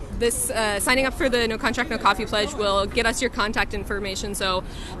 Signing up for the No Contract, No Coffee pledge will get us your contact information. So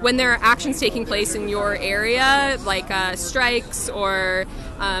when there are actions taking place in your area, like strikes or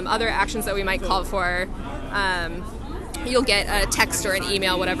other actions that we might call for, you'll get a text or an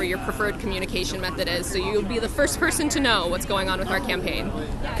email, whatever your preferred communication method is. So you'll be the first person to know what's going on with our campaign.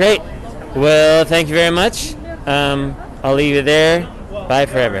 Great. Well, thank you very much. I'll leave you there. Bye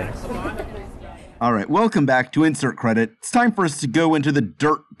forever. All right, welcome back to Insert Credit. It's time for us to go into the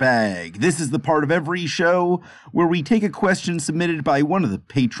dirt bag. This is the part of every show where we take a question submitted by one of the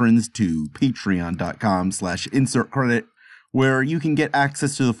patrons to patreon.com/insertcredit, where you can get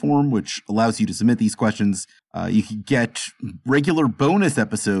access to the form, which allows you to submit these questions. You can get regular bonus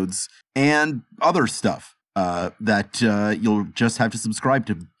episodes and other stuff that you'll just have to subscribe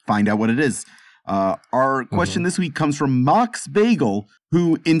to find out what it is. Our question this week comes from Mox Bagel,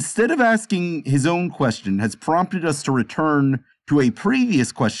 who, instead of asking his own question, has prompted us to return to a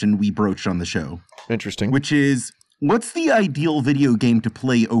previous question we broached on the show. Interesting. Which is, what's the ideal video game to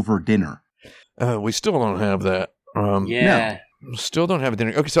play over dinner? We still don't have that. Yeah. No, still don't have a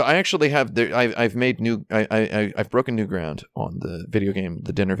dinner. Okay, so I actually have. I've made new. I've broken new ground on the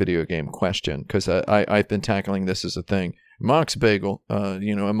dinner video game question, because I've been tackling this as a thing. Mox Bagel, a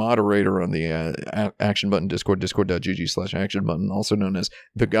moderator on the Action Button Discord, discord.gg/Action Button, also known as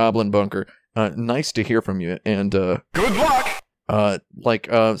the Goblin Bunker. Nice to hear from you, and good luck.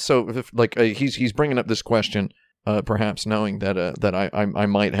 He's bringing up this question, perhaps knowing that I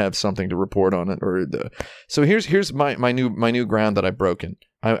might have something to report on it, so here's my new ground that I've broken.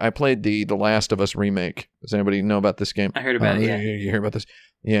 I played the Last of Us remake. Does anybody know about this game? I heard about it. Yeah, you hear about this?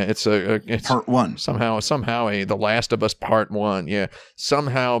 Yeah, it's Part 1. Somehow The Last of Us Part 1. Yeah,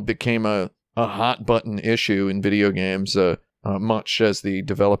 somehow became a hot button issue in video games. Much as the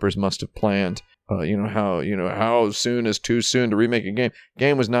developers must have planned. How soon is too soon to remake a game?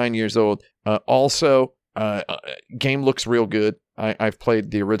 Game was 9 years old. Game looks real good. I've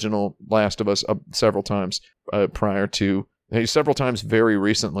played the original Last of Us several times several times very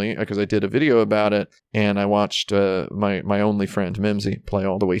recently, because I did a video about it, and I watched my only friend Mimsy play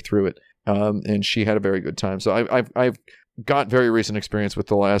all the way through it, and she had a very good time. So I've got very recent experience with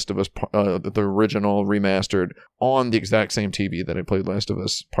The Last of Us, the original remastered, on the exact same TV that I played Last of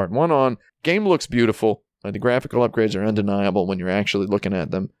Us Part 1 on. Game looks beautiful. The graphical upgrades are undeniable when you're actually looking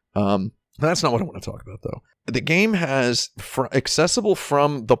at them. That's not what I want to talk about, though. The game has accessible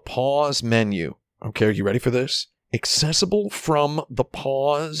from the pause menu. Okay, are you ready for this? Accessible from the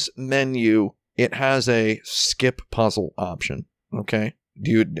pause menu, it has a skip puzzle option. Okay,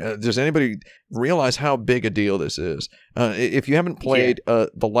 does anybody realize how big a deal this is? If you haven't played The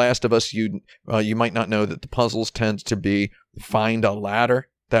Last of Us, you might not know that the puzzles tend to be find a ladder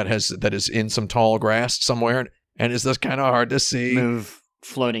that is in some tall grass somewhere, and it's just kind of hard to see. Move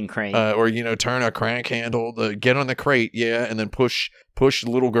floating crate, or turn a crank handle, get on the crate, and then push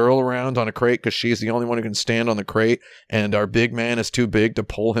the little girl around on a crate, because she's the only one who can stand on the crate, and our big man is too big to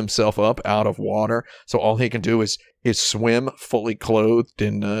pull himself up out of water, so all he can do is swim fully clothed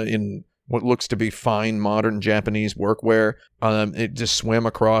in what looks to be fine modern Japanese workwear. It just swim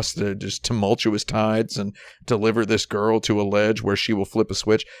across the just tumultuous tides and deliver this girl to a ledge where she will flip a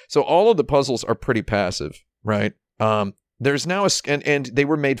switch. So all of the puzzles are pretty passive, right? There's now and they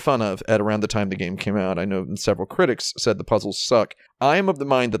were made fun of at around the time the game came out. I know several critics said the puzzles suck. I am of the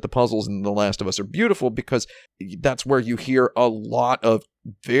mind that the puzzles in The Last of Us are beautiful because that's where you hear a lot of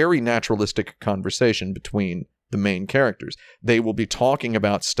very naturalistic conversation between the main characters. They will be talking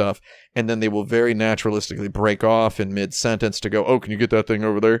about stuff, and then they will very naturalistically break off in mid-sentence to go, oh, can you get that thing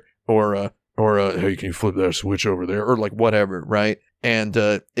over there? Or hey, can you flip that switch over there? Or like whatever, right? And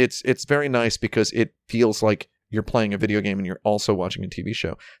it's very nice because it feels like you're playing a video game and you're also watching a TV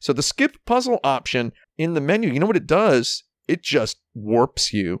show. So the skip puzzle option in the menu, you know what it does? It just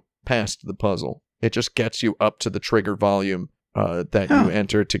warps you past the puzzle. It just gets you up to the trigger volume that you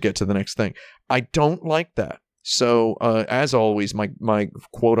enter to get to the next thing. I don't like that. So as always, my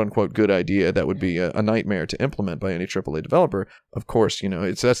quote-unquote good idea that would be a nightmare to implement by any AAA developer, of course,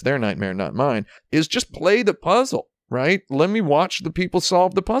 that's their nightmare, not mine, is just play the puzzle. Right? Let me watch the people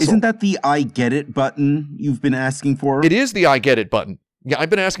solve the puzzle. Isn't that the I get it button you've been asking for? It is the I get it button. Yeah, I've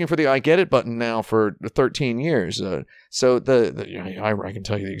been asking for the I get it button now for 13 years. So I can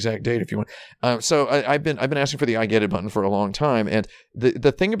tell you the exact date if you want. So I've been asking for the I get it button for a long time. And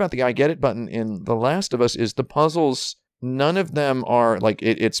the thing about the I get it button in The Last of Us is the puzzles, none of them are like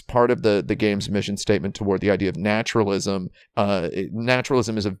it's part of the game's mission statement toward the idea of naturalism.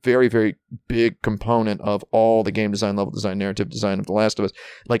 Naturalism is a very, very big component of all the game design, level design, narrative design of The Last of Us.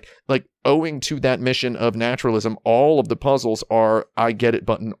 Like owing to that mission of naturalism, all of the puzzles are I get it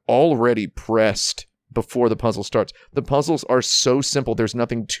button already pressed before the puzzle starts. The puzzles are so simple. There's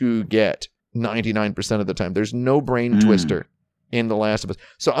nothing to get 99% of the time. There's no brain twister in The Last of Us.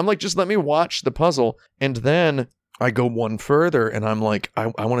 So I'm like, just let me watch the puzzle, and then I go one further and I'm like, I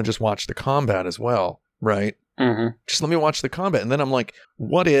want to just watch the combat as well, right? Mm-hmm. Just let me watch the combat. And then I'm like,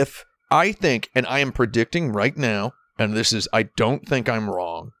 what if I think, and I am predicting right now, and this is, I don't think I'm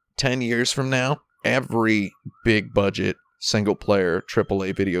wrong, 10 years from now, every big budget, single player,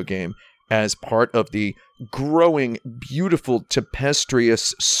 AAA video game, as part of the growing, beautiful,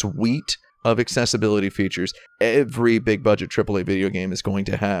 tempestuous suite of accessibility features, every big budget AAA video game is going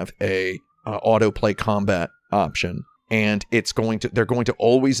to have a autoplay combat option, and they're going to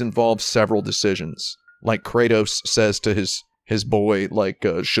always involve several decisions. Like Kratos says to his boy, like,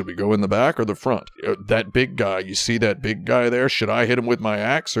 should we go in the back or the front? That big guy, you see that big guy there? Should I hit him with my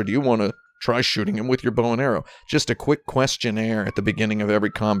axe, or do you want to try shooting him with your bow and arrow? Just a quick questionnaire at the beginning of every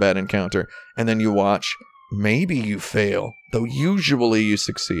combat encounter, and then you watch. Maybe you fail, though usually you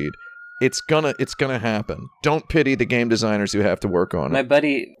succeed. It's gonna happen. Don't pity the game designers who have to work on it. My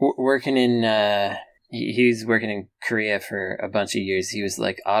buddy working in he was working in Korea for a bunch of years. He was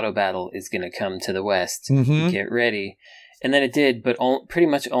like, auto battle is gonna come to the West. Get ready. And then it did, but pretty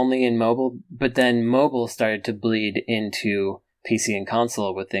much only in mobile. But then mobile started to bleed into PC and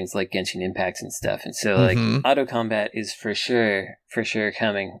console with things like Genshin Impact and stuff. And so like auto combat is for sure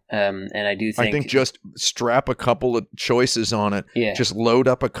coming. And I think just strap a couple of choices on it. Yeah. Just load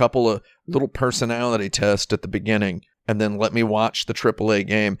up a couple of little personality tests at the beginning, and then let me watch the AAA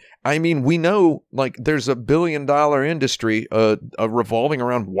game. I mean, we know like there's $1 billion industry revolving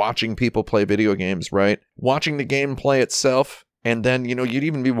around watching people play video games, right? Watching the game play itself, and then, you'd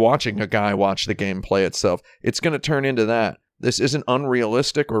even be watching a guy watch the game play itself. It's going to turn into that. This isn't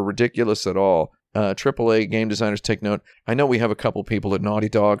unrealistic or ridiculous at all. AAA game designers, take note. I know we have a couple people at Naughty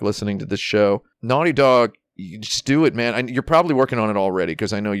Dog listening to this show. Naughty Dog, you just do it, man. You're probably working on it already,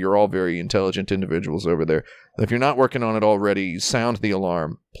 because I know you're all very intelligent individuals over there. If you're not working on it already, sound the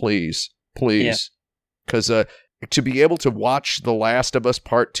alarm, please. Because to be able to watch The Last of Us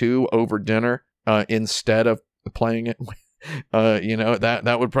Part 2 over dinner instead of playing it...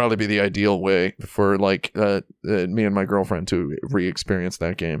 that would probably be the ideal way for like me and my girlfriend to re-experience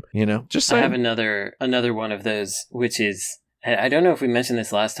that game. Just saying. I have another one of those, which is, I don't know if we mentioned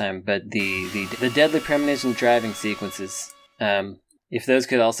this last time, but the deadly premonition driving sequences. If those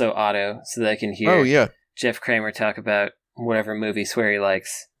could also auto, so that I can hear Jeff Kramer talk about whatever movie swear he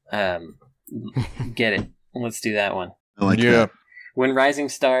likes. Get it? Let's do that one. I like that. When Rising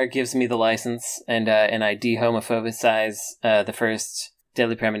Star gives me the license and I de-homophobicize the first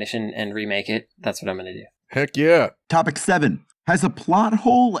Deadly Premonition and remake it, that's what I'm going to do. Heck yeah. Topic 7. Has a plot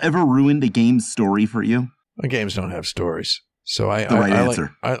hole ever ruined a game's story for you? Games don't have stories. So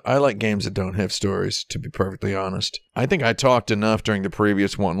I like games that don't have stories, to be perfectly honest. I think I talked enough during the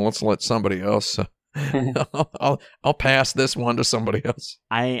previous one. Let's let somebody else... I'll pass this one to somebody else.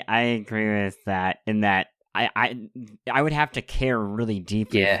 I agree with that, in that I would have to care really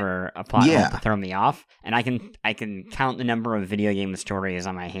deeply for a plot hole to throw me off, and I can count the number of video game stories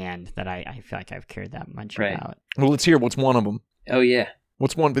on my hand that I feel like I've cared that much about. Well, let's hear what's one of them. Oh yeah.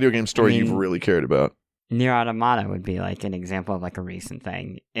 What's one video game story you've really cared about? Nier Automata would be like an example of like a recent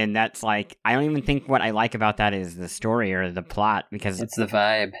thing, and that's like I don't even think what I like about that is the story or the plot, because it's the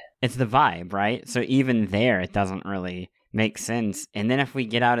vibe. It's the vibe, right? So even there, it doesn't really make sense. And then if we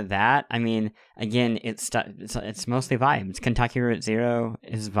get out of that, I mean, again, it's mostly vibe. It's Kentucky Route Zero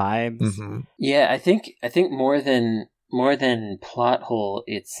is vibes. Mm-hmm. Yeah, I think more than plot hole,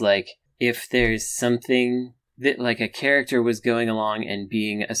 it's like if there's something that like a character was going along and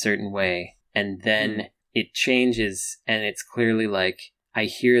being a certain way, and then it changes, and it's clearly like I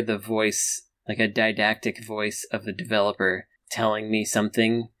hear the voice, like a didactic voice of the developer telling me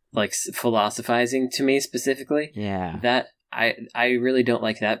something, like philosophizing to me specifically. Yeah. That I really don't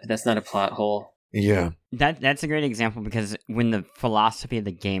like that, but that's not a plot hole. Yeah. That's a great example, because when the philosophy of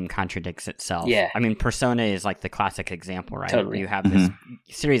the game contradicts itself. Yeah. I mean, Persona is like the classic example, right? Totally. Where you have this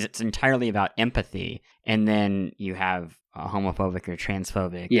series that's entirely about empathy, and then you have homophobic or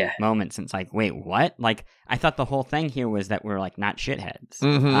transphobic moments, and it's like, wait, what? Like, I thought the whole thing here was that we're like not shitheads.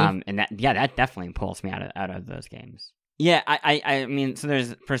 Mm-hmm. And that definitely pulls me out of those games. Yeah, I mean, so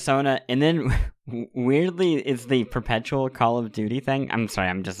there's Persona, and then weirdly, it's the perpetual Call of Duty thing. I'm sorry,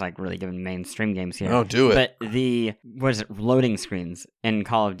 I'm just like really giving mainstream games here. Oh, do it. But loading screens in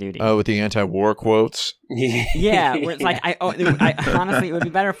Call of Duty. Oh, with the anti-war quotes? Yeah, where it's like, I honestly, it would be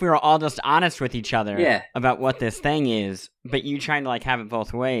better if we were all just honest with each other about what this thing is, but you trying to like have it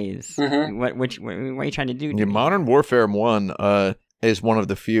both ways. Mm-hmm. What are you trying to do? Yeah, Modern Warfare 1 is one of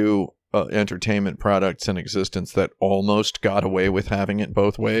the few entertainment products in existence that almost got away with having it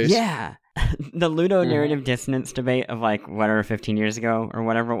both ways. Yeah. The ludonarrative dissonance debate of like whatever 15 years ago or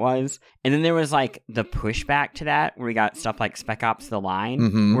whatever it was. And then there was like the pushback to that where we got stuff like Spec Ops The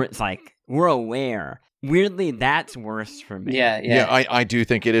Line where it's like, we're aware. Weirdly, that's worse for me. Yeah, I do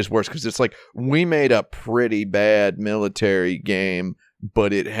think it is worse, because it's like we made a pretty bad military game,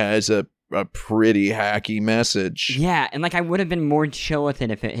 but it has a pretty hacky message. Yeah, and like I would have been more chill with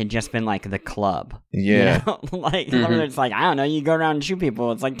it if it had just been like The Club. Yeah. You know? Like it's like, I don't know, you go around and shoot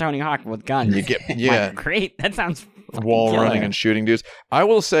people. It's like Tony Hawk with guns. You get like, great. That sounds wall killer. running and shooting dudes. I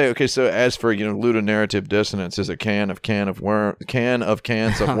will say, okay, so as for ludonarrative dissonance is a can of cans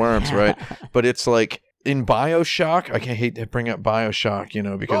of worms, right? But it's like in BioShock, I hate to bring up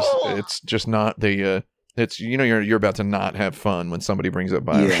BioShock, because it's just not the it's you're about to not have fun when somebody brings up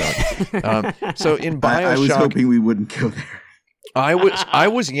BioShock. So in BioShock, I was hoping we wouldn't go there. I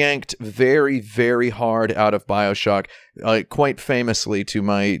was yanked very, very hard out of BioShock, quite famously to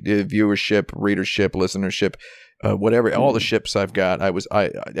my viewership, readership, listenership, whatever, all the ships I've got.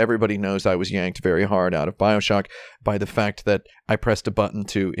 Everybody knows I was yanked very hard out of BioShock by the fact that I pressed a button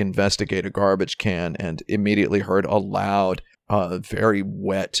to investigate a garbage can and immediately heard a loud, very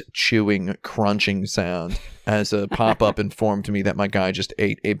wet, chewing, crunching sound as a pop-up informed me that my guy just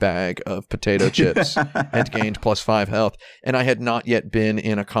ate a bag of potato chips and gained +5 health. And I had not yet been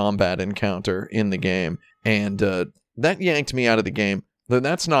in a combat encounter in the game. And that yanked me out of the game. Though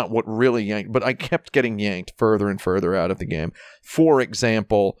that's not what really yanked, but I kept getting yanked further and further out of the game. For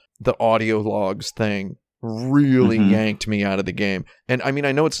example, the audio logs thing really yanked me out of the game. And I mean,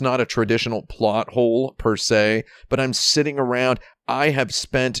 I know it's not a traditional plot hole per se, but I'm sitting around. I have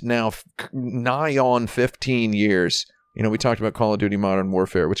spent now nigh on 15 years. We talked about Call of Duty Modern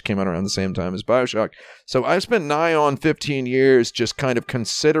Warfare, which came out around the same time as BioShock. So I've spent nigh on 15 years just kind of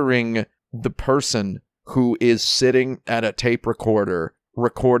considering the person who is sitting at a tape recorder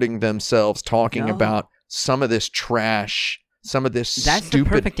recording themselves talking about some of this trash, some of this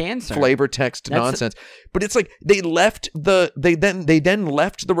stupid flavor text nonsense. But it's like they then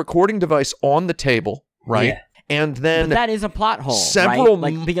left the recording device on the table, right? Yeah. And then but that is a plot hole, right?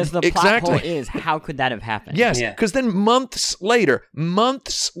 Like, because the plot hole is, how could that have happened? Yes, because then months later,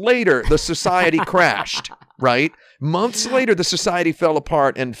 the society crashed, right? Months later, the society fell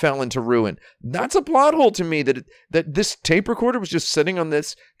apart and fell into ruin. That's a plot hole to me, that this tape recorder was just sitting on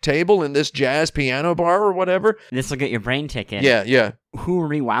this table in this jazz piano bar or whatever. This will get your brain ticket. Yeah. Who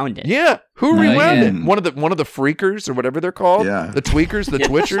rewound it? Yeah, who rewound it? One of the freakers or whatever they're called. Yeah. The tweakers, the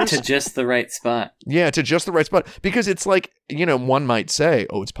twitchers. To just the right spot. Yeah, to just the right spot. Because it's like, one might say,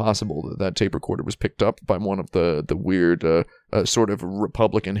 oh, it's possible that tape recorder was picked up by one of the weird sort of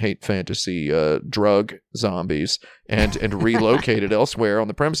Republican hate fantasy drug zombies and relocated elsewhere on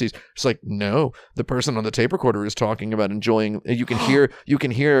the premises. It's like, no, the person on the tape recorder is talking about enjoying. You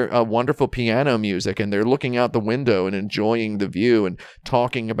can hear wonderful piano music, and they're looking out the window and enjoying the view and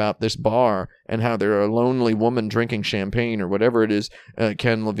talking about this bar, and how they're a lonely woman drinking champagne or whatever it is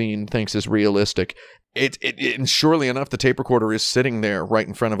Ken Levine thinks is realistic. And surely enough, the tape recorder is sitting there right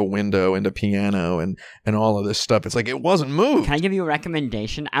in front of a window and a piano and all of this stuff. It's like it wasn't moved. Can I give you a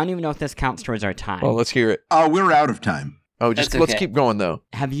recommendation? I don't even know if this counts towards our time. Well, let's hear it. We're out of time. Oh, just let's keep going though.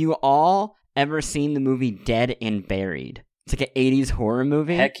 Have you all ever seen the movie Dead and Buried? It's like an 80s horror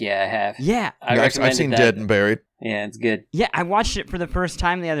movie. Heck yeah, I have. Yeah. I've seen Dead and Buried. Yeah, it's good. Yeah, I watched it for the first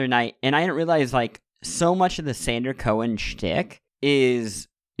time the other night, and I didn't realize, like, so much of the Sander Cohen shtick is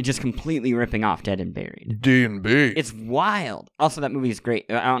just completely ripping off Dead and Buried. D&B. It's wild. Also, that movie is great.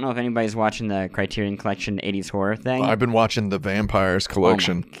 I don't know if anybody's watching the Criterion Collection 80s horror thing. I've been watching the Vampires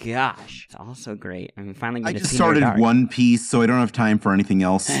collection. Oh my gosh. It's also great. I mean, finally I just started One Piece, so I don't have time for anything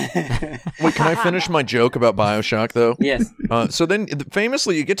else. Wait, can I finish my joke about BioShock, though? Yes. So then,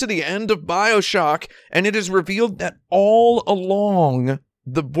 famously, you get to the end of BioShock, and it is revealed that all along,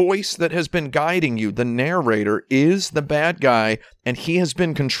 the voice that has been guiding you, the narrator, is the bad guy, and he has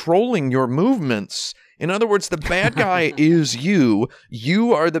been controlling your movements. In other words, the bad guy is you.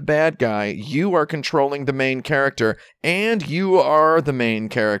 You are the bad guy. You are controlling the main character, and you are the main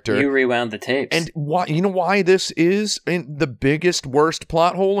character. You rewound the tapes. And why? You know why this is the biggest, worst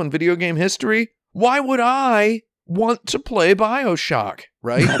plot hole in video game history? Why would I want to play BioShock,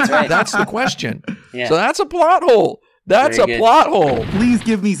 right? That's right. That's the question. Yeah. So that's a plot hole. That's Very a good. plot hole. Please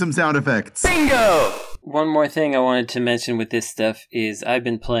give me some sound effects. Bingo! One more thing I wanted to mention with this stuff is I've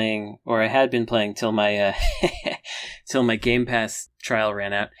been playing, or I had been playing till my till my Game Pass trial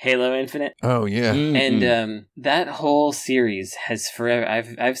ran out, Halo Infinite. Oh, yeah. Mm-hmm. And that whole series has forever,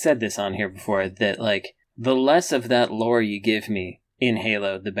 I've said this on here before, that like the less of that lore you give me in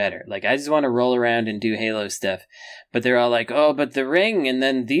Halo, the better. Like, I just want to roll around and do Halo stuff. But they're all like, oh, but the ring, and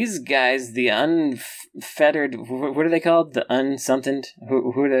then these guys, the unfettered, what are they called? The unsomething?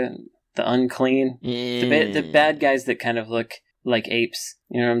 Who are the unclean? The bad guys that kind of look like apes.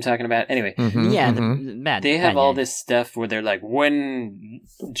 You know what I'm talking about? Anyway. Mhm, Yeah, mhm. the bad. They have bad all guy. this stuff where they're like, when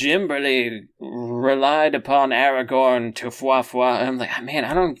Jimberly relied upon Aragorn to fwa. And I'm like, man,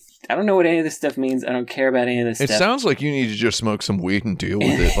 I don't know what any of this stuff means. I don't care about any of this It stuff. sounds like you need to just smoke some weed and deal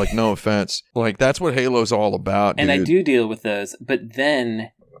with it. Like, no offense. Like, that's what Halo's all about, And dude. I do deal with those, but then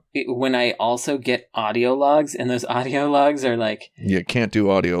when I also get audio logs, and those audio logs are like, You can't do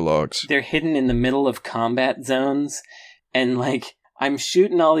audio logs. they're hidden in the middle of combat zones, and like, I'm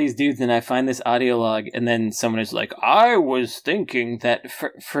shooting all these dudes, and I find this audio log, and then someone is like, I was thinking that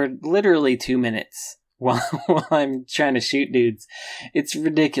for literally 2 minutes while I'm trying to shoot dudes. It's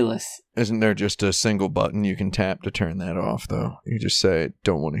ridiculous. Isn't there just a single button you can tap to turn that off, though? You just say,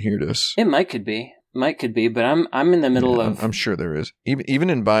 don't want to hear this. It might could be, but I'm in the middle Yeah, of I'm sure there is. Even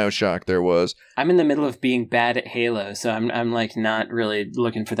in BioShock, there was. I'm in the middle of being bad at Halo, so I'm like not really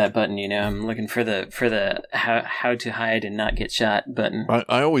looking for that button, you know. I'm looking for the how to hide and not get shot button.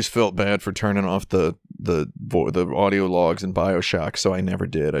 I always felt bad for turning off the audio logs in BioShock, so I never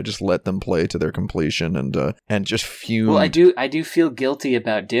did. I just let them play to their completion and just fumed. Well, I do feel guilty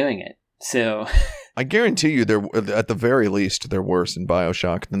about doing it. So I guarantee you, they're at the very least they're worse in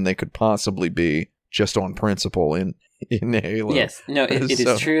BioShock than they could possibly be just on principle in Halo. yes, no, it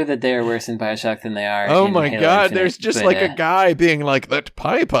So- is true that they are worse in BioShock than they are. Oh in my Halo god, Infinite, there's just but, like a guy being like, that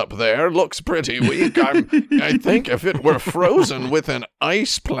pipe up there looks pretty weak. I think if it were frozen with an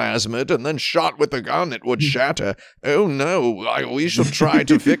ice plasmid and then shot with a gun, it would shatter. Oh no, we should try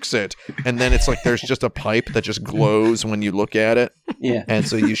to fix it. And then it's like there's just a pipe that just glows when you look at it. yeah. And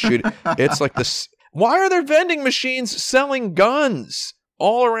so you shoot it. It's like this. Why are there vending machines selling guns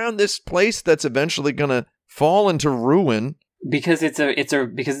all around this place that's eventually going to fall into ruin? Because it's a Armed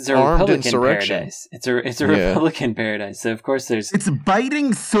Republican insurrection. paradise. It's a Yeah. Republican paradise. So of course there's It's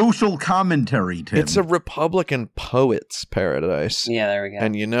biting social commentary, Tim. It's a Republican poet's paradise. yeah, there we go.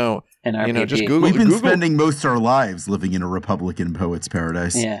 And And RPP. just Google. We've been Google, spending most of our lives living in a Republican poet's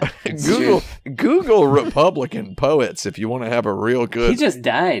paradise. yeah. it's Google Republican poets if you want to have a real true. good. He just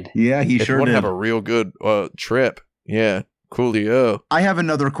died. Yeah, he if you sure want to did. have a real good trip. Yeah, coolio. I have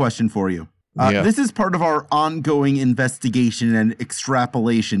another question for you. Yeah. This is part of our ongoing investigation and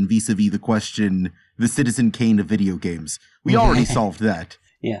extrapolation vis-a-vis the question, the Citizen Kane of video games. We already solved that.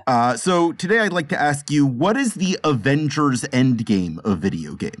 Yeah. So today I'd like to ask you, what is the Avengers Endgame of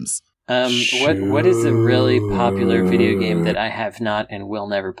video games? What is a really popular video game that I have not and will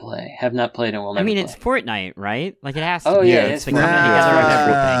never play? Have not played and will never I mean, play. it's Fortnite, right? Like, it has to Oh, be. yeah, It's it's the coming together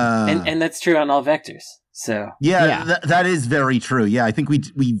of everything. and that's true on all vectors. So Yeah, Yeah. that is very true. Yeah, I think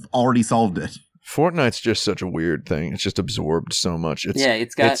we've already solved it. Fortnite's just such a weird thing. It's just absorbed so much.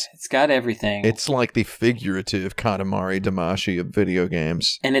 It's got everything. It's like the figurative Katamari Damacy of video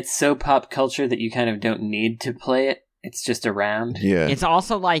games. And it's so pop culture that you kind of don't need to play it. It's just around. Yeah. It's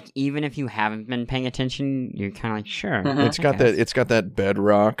also like, even if you haven't been paying attention, you're kind of like, sure. Mhm. It's got that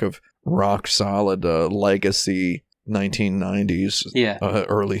bedrock of rock solid legacy 1990s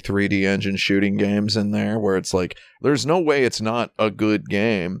early 3D engine shooting games in there, where it's like there's no way it's not a good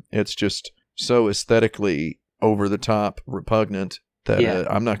game. It's just so aesthetically over the top repugnant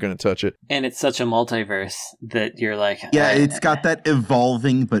that I'm not going to touch it. And it's such a multiverse that you're like... Yeah, it's got that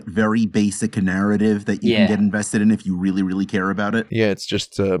evolving but very basic narrative that you can get invested in if you really, really care about it. Yeah, it's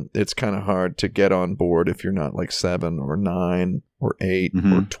just, it's kind of hard to get on board if you're not like 7 or 9 or 8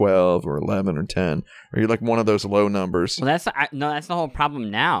 or 12 or 11 or 10. Or you're like one of those low numbers. Well, that's the whole problem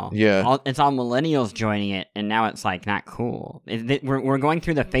now. Yeah. It's all millennials joining it, and now it's like not cool. We're going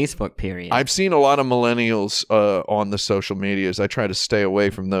through the Facebook period. I've seen a lot of millennials on the social medias. I try to stay away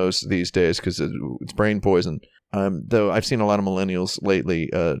from those these days because it's brain poison. Though I've seen a lot of millennials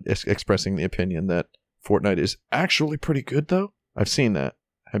lately expressing the opinion that Fortnite is actually pretty good, though. I've seen that.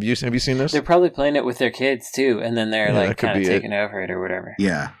 Have you seen this? They're probably playing it with their kids too, and then they're like kind of taking over it or whatever.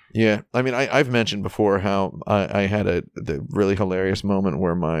 Yeah. Yeah. I mean, I've mentioned before how I had the really hilarious moment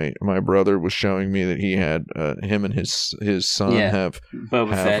where my brother was showing me that he had him and his son have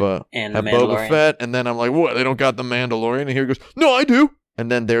Boba Fett and the Boba Fett, and then I'm like, what? They don't got the Mandalorian? And here he goes, no, I do. And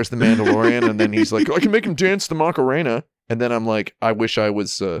then there's the Mandalorian, and then he's like, I can make him dance the Macarena. And then I'm like, I wish I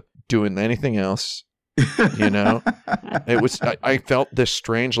was doing anything else. You know, it was. I felt this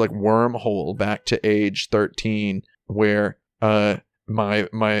strange like wormhole back to age 13, where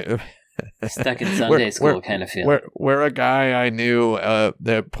my stuck in Sunday school kind of feel. Where a guy I knew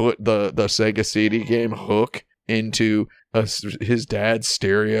that put the Sega CD game Hook into his dad's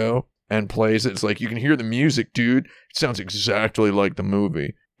stereo and plays it. It's like, you can hear the music, dude. It sounds exactly like the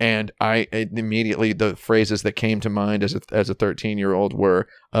movie. And immediately the phrases that came to mind as a 13-year-old were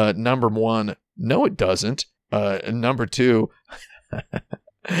number one, no, it doesn't. Number two,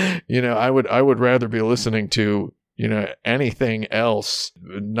 I would rather be listening to anything else,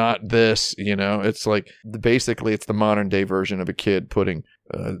 not this. It's like basically it's the modern day version of a kid putting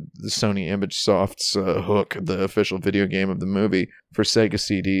the Sony ImageSoft's Hook, the official video game of the movie, for Sega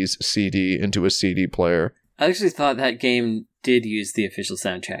CD's CD into a CD player. I actually thought that game did use the official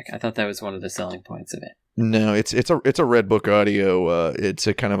soundtrack. I thought that was one of the selling points of it. No, it's a Red Book audio. It's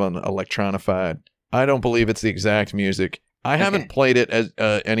a kind of an electronified. I don't believe it's the exact music. I haven't played it as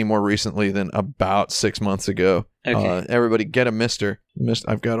any more recently than about 6 months ago. Okay. Everybody get a Mister.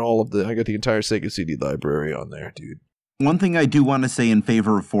 I've got I got the entire Sega CD library on there, dude. One thing I do want to say in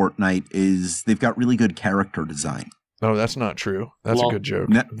favor of Fortnite is they've got really good character design. Oh, that's not true. That's a good joke.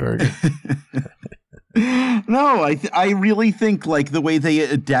 Very good. No, I really think like the way they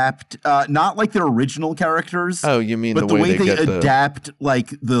adapt, not like their original characters. Oh, you mean but the way they adapt like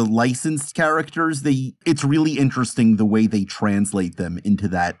the licensed characters? It's really interesting the way they translate them into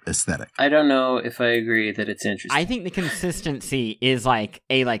that aesthetic. I don't know if I agree that it's interesting. I think the consistency is like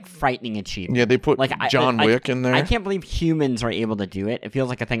a frightening achievement. Yeah, they put like John Wick in there. I can't believe humans are able to do it. It feels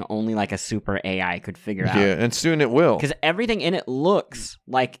like a thing only like a super AI could figure out. Yeah, and soon it will. Because everything in it looks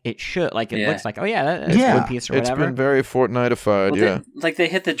like it should. Like it looks like, oh yeah, that's One Piece or whatever. It's been very Fortnite-ified, they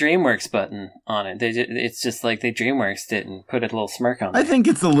hit the DreamWorks button on it. It's just like they DreamWorksed it and put a little smirk on it. I think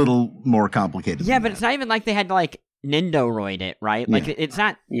it's a little more complicated. Yeah, but it's not even like they had to Nintendo-roid it, right? Like it's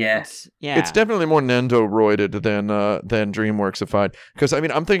not. Yeah, it's definitely more Nintendo-roided than DreamWorks-ified. Because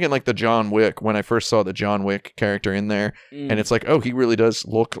I'm thinking like the John Wick when I first saw the John Wick character in there, and it's like, oh, he really does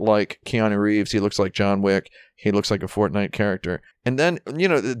look like Keanu Reeves. He looks like John Wick. He looks like a Fortnite character. And then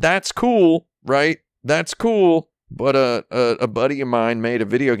that's cool, right? That's cool. But a buddy of mine made a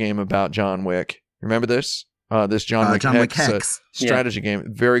video game about John Wick. Remember this? This John Wick Hex strategy game.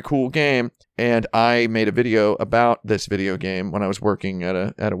 Very cool game. And I made a video about this video game when I was working at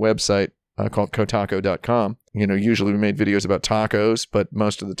a website called Kotaku.com. Usually we made videos about tacos, but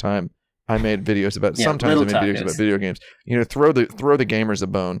most of the time I made videos about. Sometimes I made videos about video games. Throw the gamers a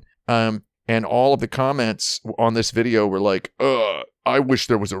bone. And all of the comments on this video were like, I wish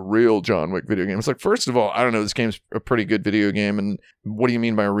there was a real John Wick video game. It's like, first of all, I don't know, this game's a pretty good video game, and what do you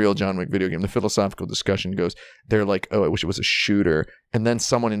mean by a real John Wick video game? The philosophical discussion goes, they're like, oh, I wish it was a shooter. And then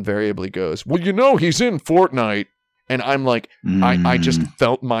someone invariably goes, well, he's in Fortnite. And I'm like, I just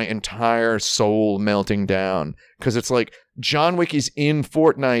felt my entire soul melting down. Because it's like, John Wick is in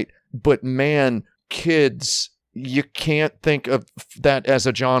Fortnite, but man, kids, you can't think of that as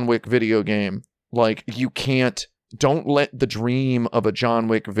a John Wick video game. Like, you can't don't let the dream of a John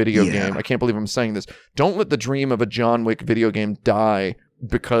Wick video Yeah. game, I can't believe I'm saying this, don't let the dream of a John Wick video game die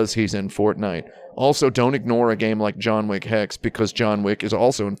because he's in Fortnite. Also, don't ignore a game like John Wick Hex because John Wick is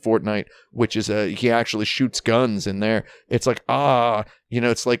also in Fortnite, which is he actually shoots guns in there. It's like,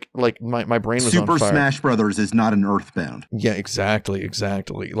 it's like my brain was Super on fire. Smash Brothers is not an Earthbound. Yeah, exactly.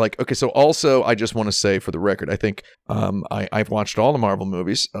 Like, okay, so also, I just want to say for the record, I think I've watched all the Marvel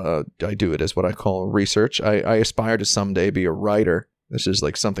movies. I do it as what I call research. I aspire to someday be a writer. This is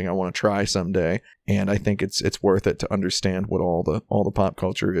like something I want to try someday, and I think it's worth it to understand what all the pop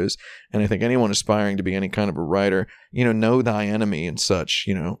culture is. And I think anyone aspiring to be any kind of a writer, know thy enemy and such.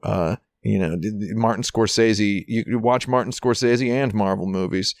 Martin Scorsese. You watch Martin Scorsese and Marvel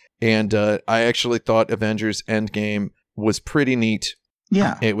movies, and I actually thought Avengers Endgame was pretty neat.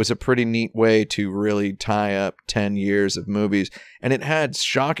 Yeah. It was a pretty neat way to really tie up 10 years of movies, and it had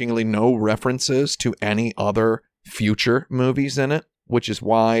shockingly no references to any other future movies in it. Which is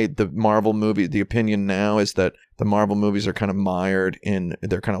why the Marvel movie, the opinion now is that the Marvel movies are kind of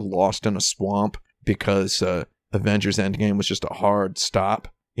they're kind of lost in a swamp because Avengers Endgame was just a hard stop.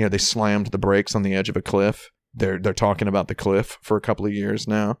 They slammed the brakes on the edge of a cliff. They're talking about the cliff for a couple of years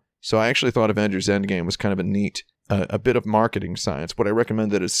now. So I actually thought Avengers Endgame was kind of a neat, a bit of marketing science. Would I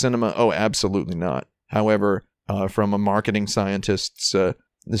recommend that as cinema? Oh, absolutely not. However, from a marketing scientist's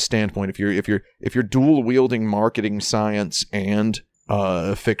the standpoint, if you're dual wielding marketing science and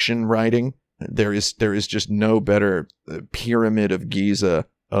fiction writing, there is just no better pyramid of Giza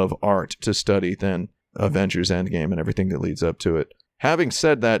of art to study than Avengers Endgame and everything that leads up to it. Having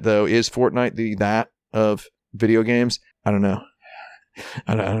said that, though, is Fortnite the that of video games? I don't know.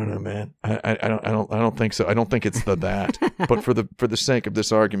 I don't know, man. I don't think so. I don't think it's the that. But for the sake of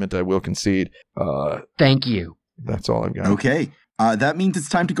this argument, I will concede. Thank you. That's all I've got. Okay. That means it's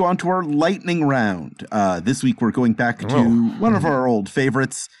time to go on to our lightning round. This week we're going back to one of our old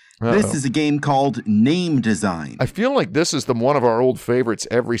favorites. This is a game called Name Design. I feel like this is one of our old favorites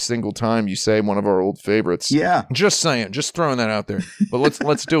every single time you say one of our old favorites. Yeah. Just saying, just throwing that out there. But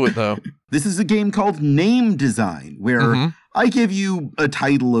let's do it though. This is a game called Name Design, where I give you a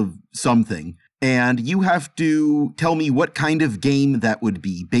title of something, and you have to tell me what kind of game that would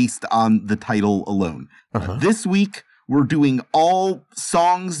be based on the title alone. This week, we're doing all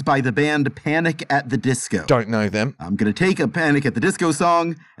songs by the band Panic at the Disco. Don't know them. I'm going to take a Panic at the Disco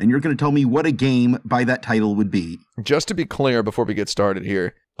song, and you're going to tell me what a game by that title would be. Just to be clear before we get started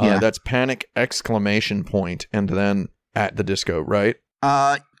here, that's Panic ! And then at the Disco, right?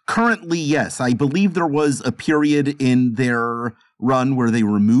 Currently, yes. I believe there was a period in their run where they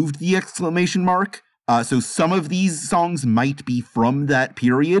removed the exclamation mark. So some of these songs might be from that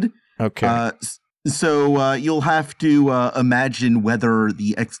period. Okay. So you'll have to imagine whether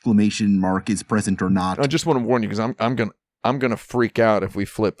the exclamation mark is present or not. I just want to warn you because I'm gonna freak out if we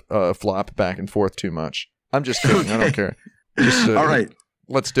flop back and forth too much. I'm just kidding. Okay. I don't care. Just, all right.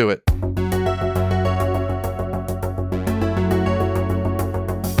 Let's do it.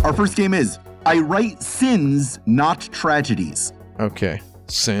 Our first game is I write sins, not tragedies. Okay.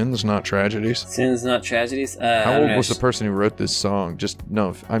 Sins, not tragedies. Sins, not tragedies. How old was the person who wrote this song?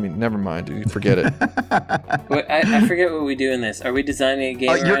 Never mind, dude. Forget it. Wait, I forget what we do in this. Are we designing a game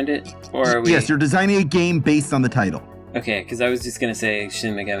around it, or are we? Yes, you're designing a game based on the title. Okay, because I was just gonna say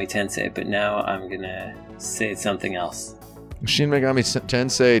Shin Megami Tensei, but now I'm gonna say something else. Shin Megami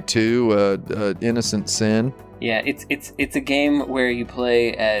Tensei 2, Innocent Sin. Yeah, it's a game where you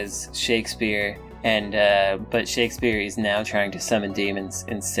play as Shakespeare. But Shakespeare is now trying to summon demons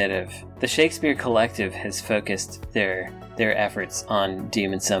instead of... The Shakespeare Collective has focused their efforts on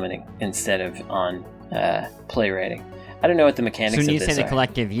demon summoning instead of on playwriting. I don't know what the mechanics of this are. So when you say the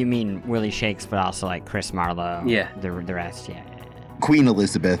collective, you mean Willie Shakes, but also like Chris Marlowe. Yeah. The rest, yeah. Queen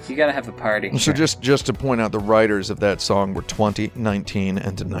Elizabeth. You gotta have a party. So just to point out, the writers of that song were 20, 19,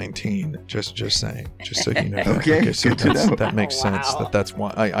 and 19. Just saying. Just so you know. Okay, so good to know. that makes sense. That's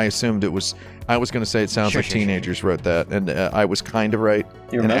why I assumed it was. I was going to say it sounds like teenagers wrote that, and I was kind of right.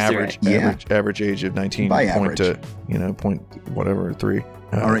 You're mostly right. Average age of 19. By point average. Point whatever 3.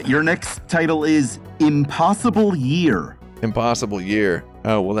 All right, your next title is Impossible Year. Impossible Year.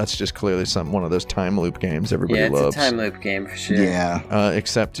 Oh, well, that's just clearly one of those time loop games everybody loves. Yeah, it's a time loop game for sure. Yeah.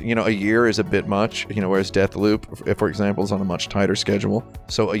 Except, a year is a bit much, whereas Deathloop, for example, is on a much tighter schedule.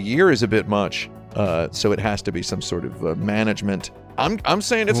 So a year is a bit much. So it has to be some sort of management. I'm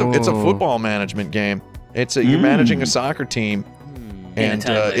saying it's a football management game. You're managing a soccer team. And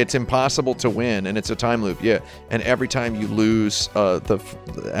it's impossible to win, and it's a time loop. Yeah, and every time you lose,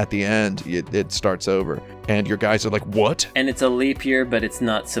 at the end, it starts over, and your guys are like, "What?" And it's a leap year, but it's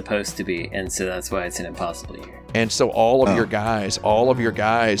not supposed to be, and so that's why it's an impossible year. And so all of your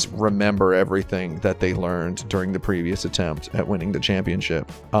guys remember everything that they learned during the previous attempt at winning the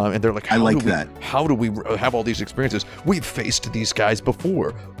championship, and they're like, "How do we have all these experiences? We've faced these guys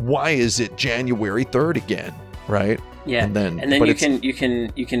before. Why is it January 3rd again?" Right? Yeah, and then you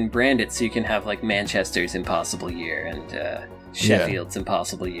can brand it so you can have like Manchester's impossible year and Sheffield's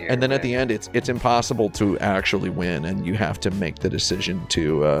impossible year, and then at the end it's impossible to actually win, and you have to make the decision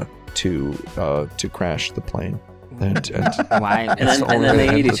to crash the plane. And why? And then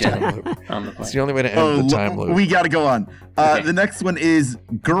they eat each other on the plane. It's the only way to end the time loop. We got to go on. Okay. The next one is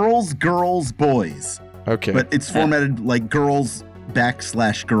Girls, Girls, Boys. Okay, but it's formatted like girls / boys.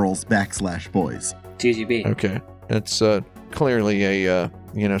 GGB. Okay. It's clearly a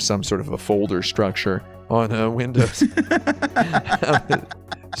some sort of a folder structure on Windows.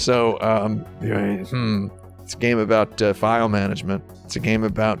 So it's a game about file management. It's a game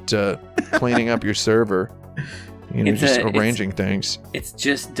about cleaning up your server. Arranging things. It's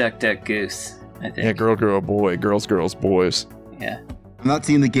just Duck Duck Goose, I think. Yeah, girl, girl, boy, girls, girls, boys. Yeah. I'm not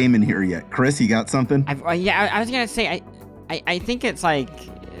seeing the game in here yet. Chris, you got something? I was gonna say I think it's like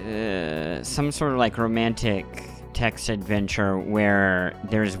some sort of like romantic text adventure where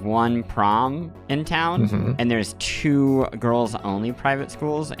there's one prom in town and there's 2 girls-only private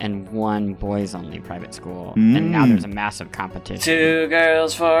schools and 1 boys-only private school, and now there's a massive competition. 2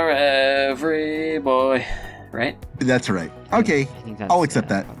 girls for every boy, right? That's right. Okay, I'll accept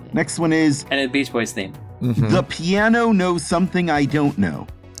that. Next one is... And a Beach Boys theme. The piano knows something I don't know.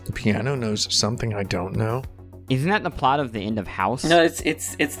 The piano knows something I don't know? Isn't that the plot of the end of House? No,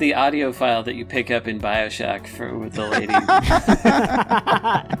 it's the audio file that you pick up in BioShock with the lady.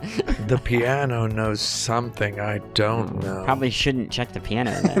 The piano knows something I don't know. Probably shouldn't check the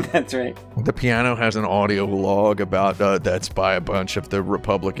piano then. That's right. The piano has an audio log about that's by a bunch of the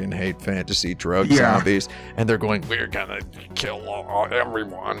Republican hate fantasy drug zombies, and they're going, "We're gonna kill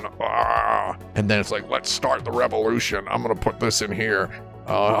everyone," and then it's like, "Let's start the revolution. I'm gonna put this in here.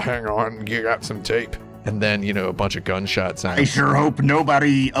 Hang on, you got some tape." And then, a bunch of gunshot sounds. I sure hope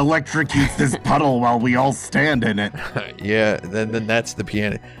nobody electrocutes this puddle while we all stand in it. Yeah, then that's the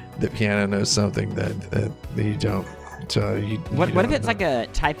piano. The piano knows something that you don't. What if it's like a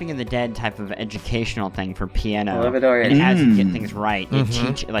Typing of the Dead type of educational thing for piano? I love it already. And as you get things right,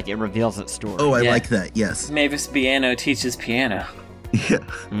 it reveals its story. Oh, I like that, yes. Mavis Piano teaches piano. Yeah.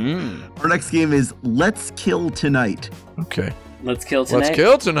 Our next game is Let's Kill Tonight. Okay. Let's kill tonight. Let's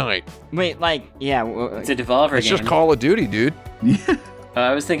kill tonight. Wait, it's a Devolver game. It's just Call of Duty, dude.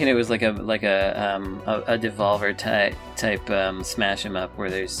 I was thinking it was like a Devolver type smash 'em up where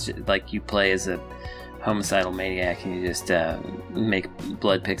there's like you play as a homicidal maniac and you just make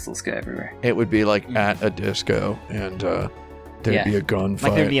blood pixels go everywhere. It would be like at a disco, and there'd be a gunfight.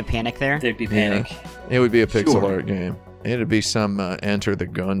 Like there'd be a panic there. There'd be panic. Yeah. It would be a pixel art game. It'd be some Enter the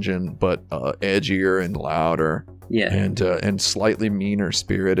Gungeon, but edgier and louder. Yeah, and slightly meaner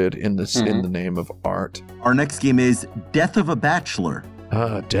spirited in the name of art. Our next game is Death of a Bachelor.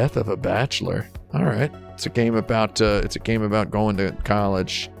 Death of a Bachelor. All right, it's a game about going to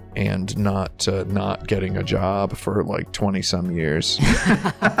college and not getting a job for like 20 some years.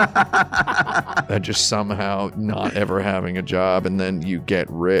 And just somehow not ever having a job, and then you get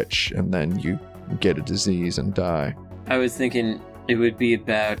rich, and then you get a disease and die. I was thinking it would be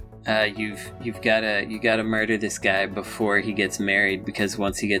about. You gotta murder this guy before he gets married, because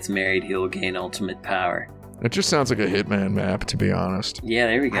once he gets married, he'll gain ultimate power. It just sounds like a Hitman map, to be honest. Yeah,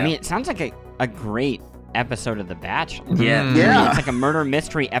 there we go. I mean, it sounds like a great episode of The Bachelor. Yeah. It's like a murder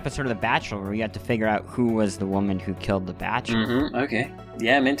mystery episode of The Bachelor where you have to figure out who was the woman who killed the Bachelor. Okay.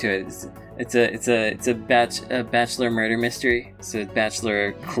 Yeah, I'm into it. It's a Bachelor murder mystery. It's a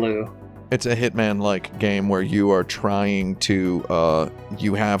Bachelor clue. It's a Hitman-like game where you are trying to,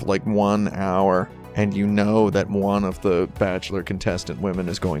 you have like 1 hour, and you know that one of the Bachelor contestant women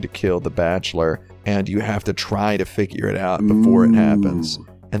is going to kill the Bachelor, and you have to try to figure it out before it happens.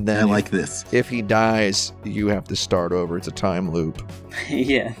 And then if he dies, you have to start over. It's a time loop.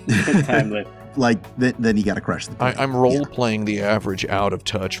 Yeah, time loop. Then you gotta crush the plane. I'm role-playing the average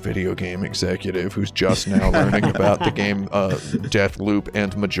out-of-touch video game executive who's just now learning about the game Deathloop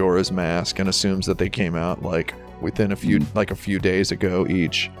and Majora's Mask, and assumes that they came out like within a few days ago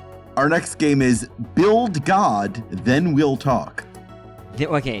each. Our next game is Build God, Then We'll Talk.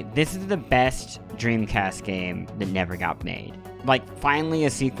 Okay, this is the best Dreamcast game that never got made. Like, finally a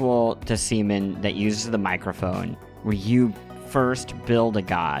sequel to Seaman that uses the microphone, where you first build a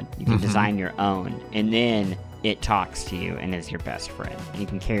god. You can design your own, and then it talks to you and is your best friend. And you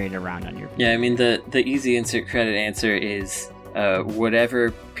can carry it around on your feet. Yeah, I mean, the easy insert credit answer is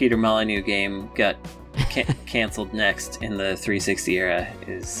whatever Peter Molyneux game got canceled next in the 360 era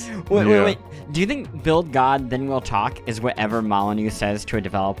is... Wait. Do you think Build God, Then We'll Talk is whatever Molyneux says to a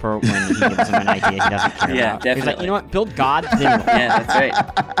developer when he gives him an idea he doesn't care Yeah, about? definitely. He's like, you know what? Build God, Then We'll Talk. Yeah, that's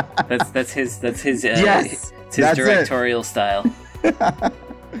right. That's his Yes, it's his that's directorial style.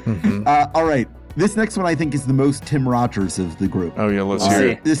 All right. This next one I think is the most Tim Rogers of the group. Oh, yeah, let's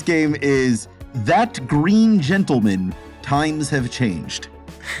hear it. This game is That Green Gentleman, Times Have Changed.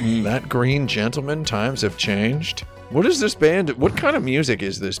 That Green Gentleman, Times Have Changed? What is this band? What kind of music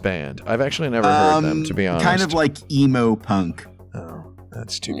is this band? I've actually never heard them, to be honest. Kind of like emo punk. Oh,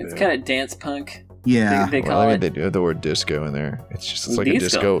 that's too bad. It's kind of dance punk. Yeah. They call Well, I mean, it. they do have the word disco in there. It's like a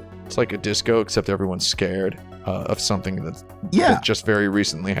disco. It's like a disco, except everyone's scared of something that just very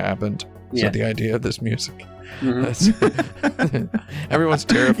recently happened. Is that the idea of this music? Everyone's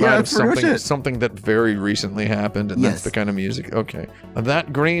terrified of something that very recently happened, and that's the kind of music. Okay.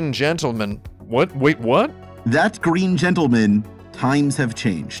 That Green Gentleman. What? Wait, what? That Green Gentleman, Times Have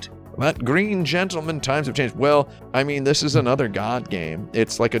Changed. That Green Gentleman, Times Have Changed. Well, I mean, this is another God game.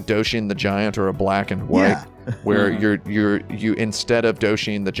 It's like a Doshin the Giant or a Black and White, where you instead of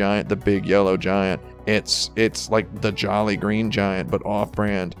Doshin the Giant, the big yellow giant, it's like the Jolly Green Giant but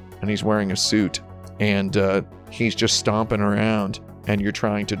off-brand, and he's wearing a suit, and he's just stomping around. And you're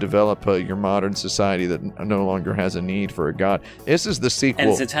trying to develop your modern society that no longer has a need for a god. This is the sequel.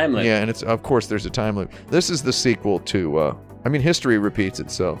 And it's a time loop. Yeah, and it's of course there's a time loop. This is the sequel to. I mean, history repeats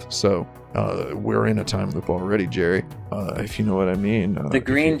itself, so we're in a time loop already, Jerry. If you know what I mean. The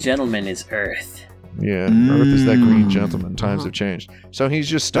Green Gentleman is Earth. Yeah, Earth is that Green Gentleman. Times have changed. So he's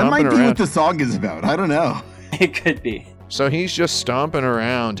just stomping around. That might be what the song is about. I don't know. It could be. So he's just stomping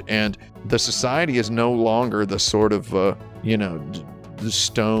around, and the society is no longer the sort of, the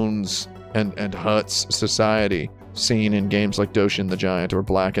stones and huts society seen in games like Doshin the Giant or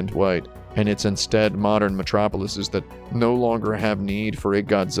Black and White. And it's instead modern metropolises that no longer have need for a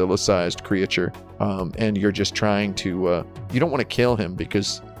Godzilla-sized creature. And you're just trying to... you don't want to kill him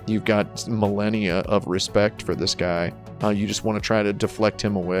because you've got millennia of respect for this guy. You just want to try to deflect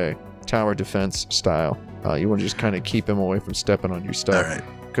him away. Tower defense style. You want to just kind of keep him away from stepping on your stuff. All right.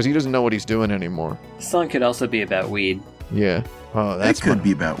 Because he doesn't know what he's doing anymore. The song could also be about weed. Yeah. Oh, That could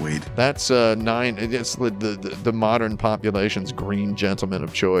be about weed. That's 9. It's the modern population's green gentleman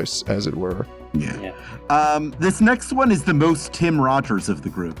of choice, as it were. Yeah. This next one is the most Tim Rogers of the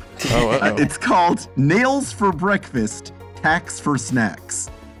group. It's called Nails for Breakfast, Tax for Snacks.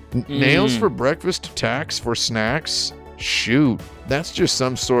 Nails for breakfast, tax for snacks. Shoot, that's just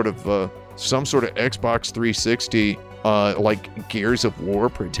some sort of Xbox 360, like Gears of War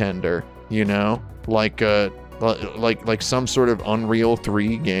pretender. You know, like some sort of Unreal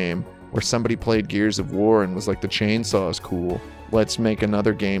 3 game where somebody played Gears of War and was like, the chainsaw is cool. Let's make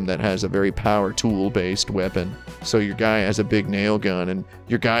another game that has a very power tool based weapon. So your guy has a big nail gun, and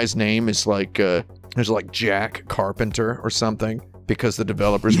your guy's name is like there's like Jack Carpenter or something, because the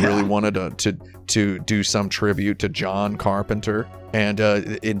developers really wanted to do some tribute to John Carpenter. And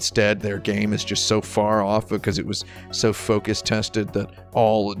instead, their game is just so far off because it was so focus tested that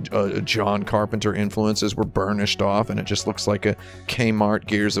all John Carpenter influences were burnished off, and it just looks like a Kmart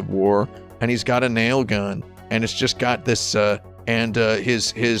Gears of War. And he's got a nail gun, and it's just got this.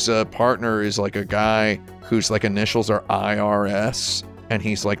 His partner is like a guy whose like initials are IRS. And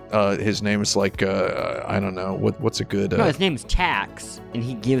he's like, his name is like, I don't know, what's a good... No, his name's Tax, and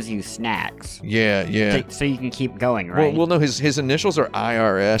he gives you snacks. Yeah. So you can keep going, right? Well, no, his initials are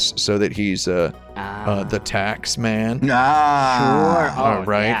IRS, so that he's the tax man. Sure. All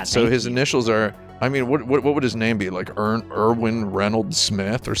right. Yeah, so his initials are, I mean, what would his name be? Like Erwin Reynolds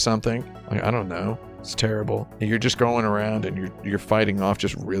Smith or something? Like, I don't know. It's terrible. You're just going around and you're fighting off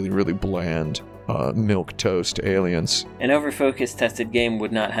just really, really bland milk toast aliens. An overfocus tested game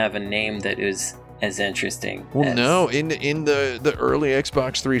would not have a name that is as interesting. Well, no, in the early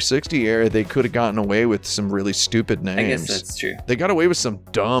Xbox 360 era, they could have gotten away with some really stupid names. I guess that's true. They got away with some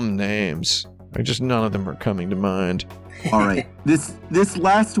dumb names. Just none of them are coming to mind. All right. This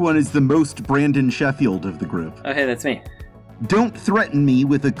last one is the most Brandon Sheffield of the group. Oh, hey, that's me. Don't threaten me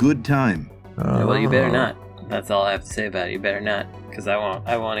with a good time. Well, you better not. That's all I have to say about it. You better not, because I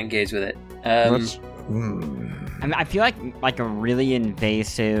won't engage with it. I mean, I feel like a really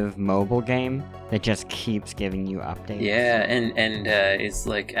invasive mobile game that just keeps giving you updates. Yeah, and is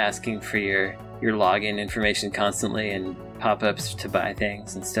like asking for your login information constantly and pop-ups to buy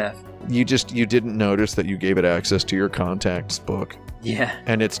things and stuff. You didn't notice that you gave it access to your contacts book. Yeah.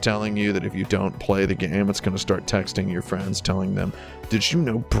 And it's telling you that if you don't play the game, it's going to start texting your friends telling them, "Did you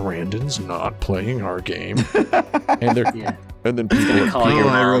know Brandon's not playing our game?" And they're and then people call your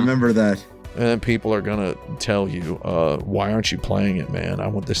mom. I remember that. And then people are gonna tell you, "Why aren't you playing it, man? I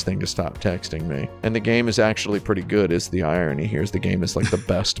want this thing to stop texting me." And the game is actually pretty good. Is the irony here? Is the game is like the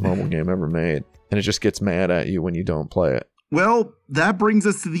best mobile game ever made, and it just gets mad at you when you don't play it. Well, that brings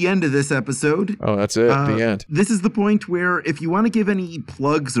us to the end of this episode. Oh, that's it. The end. This is the point where if you want to give any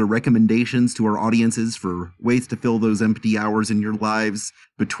plugs or recommendations to our audiences for ways to fill those empty hours in your lives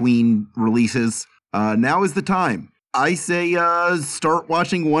between releases, now is the time. I say start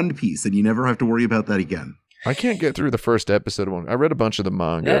watching One Piece, and you never have to worry about that again. I can't get through the first episode of one. I read a bunch of the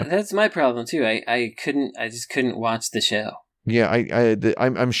manga. That's my problem too. I just couldn't watch the show. Yeah,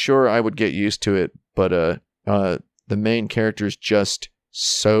 I'm sure I would get used to it, but the main character is just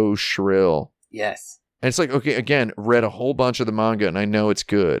so shrill. Yes. And it's like, okay, again, read a whole bunch of the manga, and I know it's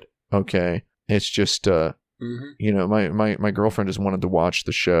good. Okay, it's just you know, my girlfriend just wanted to watch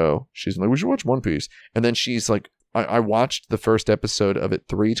the show. She's like, "We should watch One Piece," and then she's like, I watched the first episode of it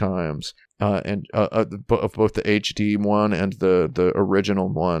 3 times, and of both the HD one and the original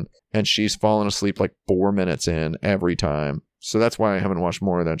one, and she's fallen asleep like 4 minutes in every time. So that's why I haven't watched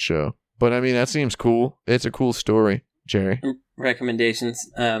more of that show. But I mean, that seems cool. It's a cool story, Jerry. Recommendations.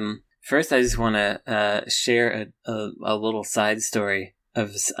 First, I just want to share a little side story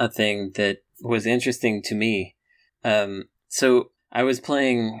of a thing that was interesting to me. So I was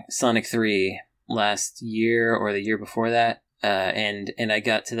playing Sonic 3 last year or the year before that, and I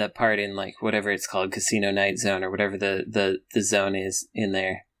got to that part in like whatever it's called, Casino Night Zone or whatever the zone is in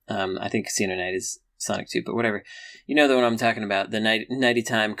there. I think Casino Night is Sonic 2, but whatever. You know the one I'm talking about, the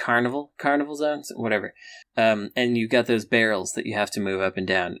nighttime carnival zones, whatever. And you've got those barrels that you have to move up and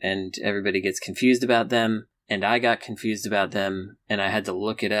down, and everybody gets confused about them, and I got confused about them, and I had to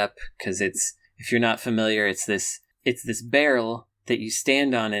look it up, because if you're not familiar, it's this barrel that you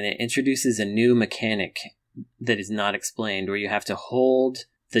stand on, and it introduces a new mechanic that is not explained, where you have to hold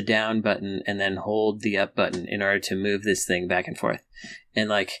the down button and then hold the up button in order to move this thing back and forth. And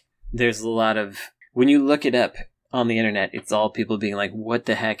like, there's a lot of, when you look it up on the internet, it's all people being like, "What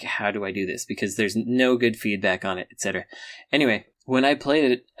the heck? How do I do this?" Because there's no good feedback on it, etc. Anyway, when I played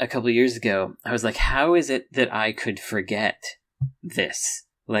it a couple of years ago, I was like, how is it that I could forget this?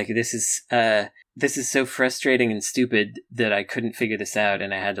 Like, this is so frustrating and stupid that I couldn't figure this out,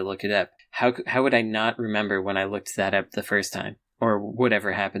 and I had to look it up. How would I not remember when I looked that up the first time? Or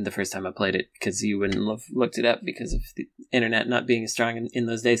whatever happened the first time I played it, because you wouldn't have looked it up because of the internet not being as strong in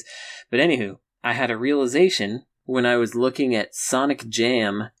those days. But anywho, I had a realization when I was looking at Sonic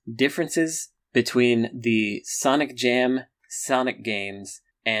Jam differences between the Sonic Jam Sonic games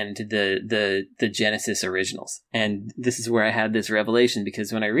and the Genesis originals. And this is where I had this revelation,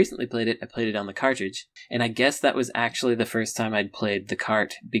 because when I recently played it, I played it on the cartridge. And I guess that was actually the first time I'd played the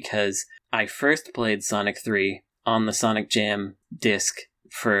cart, because I first played Sonic 3 on the Sonic Jam disc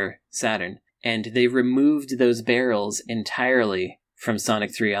for Saturn, and they removed those barrels entirely from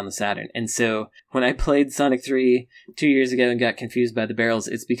Sonic 3 on the Saturn. And so when I played Sonic 3 2 years ago and got confused by the barrels,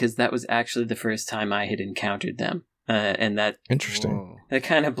 it's because that was actually the first time I had encountered them. And that... Interesting. That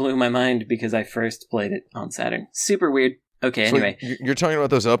kind of blew my mind, because I first played it on Saturn. Super weird. Okay, So anyway. you're talking about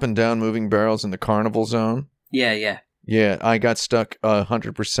those up and down moving barrels in the carnival zone? Yeah. Yeah, I got stuck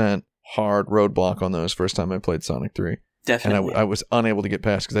 100% hard roadblock on those first time I played Sonic 3. Definitely. And I was unable to get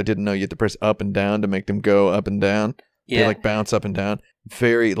past, because I didn't know you had to press up and down to make them go up and down. Yeah. They like bounce up and down.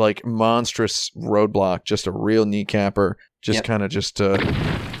 Very like monstrous roadblock, just a real kneecapper. Just kind of just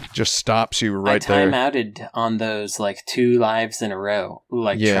stops you right there. I time-outed on those like 2 lives in a row,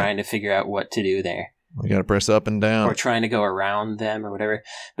 like trying to figure out what to do there. You gotta press up and down. Or trying to go around them or whatever.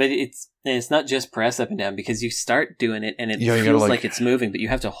 But it's not just press up and down, because you start doing it and it feels like it's moving, but you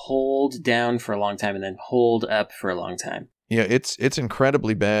have to hold down for a long time and then hold up for a long time. Yeah, it's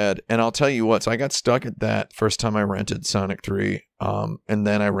incredibly bad. And I'll tell you what, so I got stuck at that first time I rented Sonic 3. And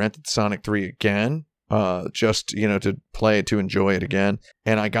then I rented Sonic 3 again, just, to play it, to enjoy it again.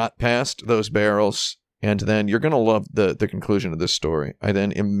 And I got past those barrels. And then you're going to love the conclusion of this story. I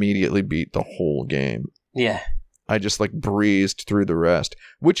then immediately beat the whole game. Yeah. I just like breezed through the rest,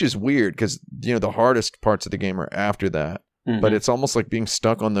 which is weird, because, the hardest parts of the game are after that. Mm-hmm. But it's almost like being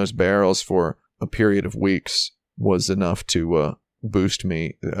stuck on those barrels for a period of weeks was enough to boost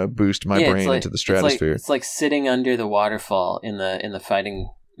my brain into the stratosphere. It's like sitting under the waterfall in the fighting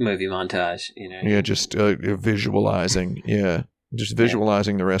movie montage, Yeah, just visualizing. Yeah. Just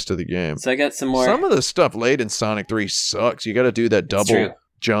visualizing the rest of the game. So I got some more. Some of the stuff laid in Sonic 3 sucks. You got to do that double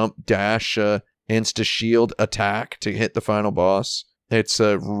jump, dash, insta shield attack to hit the final boss. It's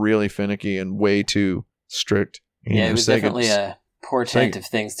really finicky and way too strict. It was definitely a portent of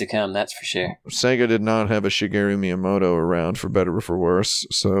things to come, that's for sure. Sega did not have a Shigeru Miyamoto around, for better or for worse,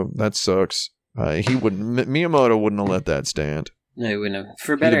 so that sucks. Miyamoto wouldn't have let that stand. No, he wouldn't have.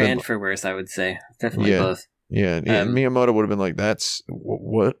 For better and for worse, I would say. Definitely both. Yeah, Miyamoto would have been like, that's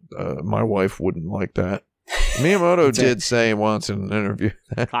what? My wife wouldn't like that. Miyamoto did say once in an interview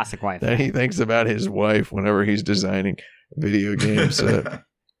classic wife that he thinks about his wife whenever he's designing video games. So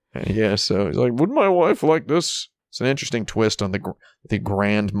he's like, would my wife like this? It's an interesting twist on the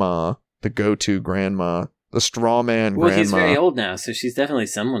grandma, the go-to grandma, the straw man grandma. Well, he's very old now, so she's definitely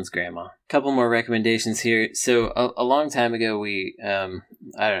someone's grandma. Couple more recommendations here. So a long time ago,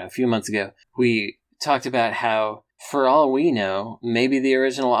 a few months ago, we talked about how, for all we know, maybe the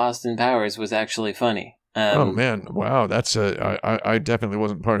original Austin Powers was actually funny. Oh man! Wow, that's I definitely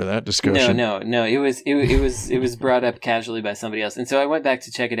wasn't part of that discussion. No. It was brought up casually by somebody else, and so I went back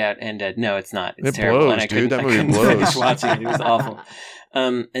to check it out. And no, it's not. It's terrible. Blows, and I dude. That movie couldn't blows. finish watching it. It was awful.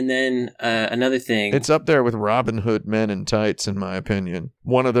 And then another thing. It's up there with Robin Hood Men in Tights, in my opinion.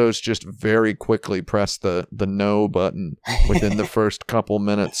 One of those just very quickly press the no button within the first couple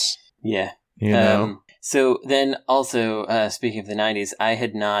minutes. Yeah. You know. So then also, speaking of the 90s, I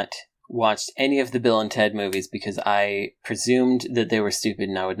had not watched any of the Bill and Ted movies because I presumed that they were stupid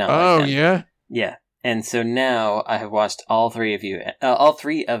and I would not like them. Oh, yeah? Yeah. And so now I have watched all three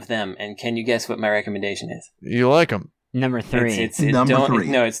of them, and can you guess what my recommendation is? You like them? Number 3. It's number 3.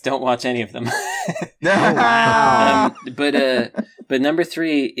 No, it's don't watch any of them. Oh, wow. But number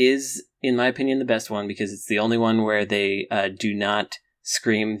 3 is, in my opinion, the best one because it's the only one where they do not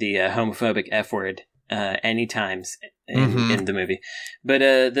scream the homophobic F word any times in the movie. But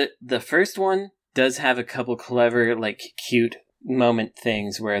the first one does have a couple clever, like, cute moment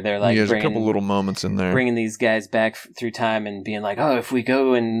things where they're like, there's a couple little moments in there, bringing these guys back through time and being like, oh, if we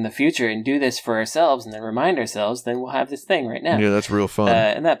go in the future and do this for ourselves and then remind ourselves, then we'll have this thing right now. Yeah, that's real fun.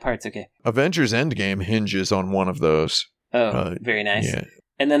 And that part's okay. Avengers Endgame hinges on one of those. Oh, very nice. Yeah.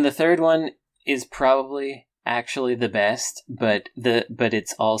 And then the third one is probably actually the best, but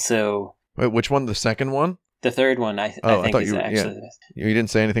it's also... Wait, which one? The second one? The third one, I think, is actually the best. You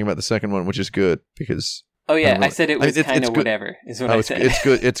didn't say anything about the second one, which is good, because... Oh, yeah, I said it was kind of whatever, is what I said.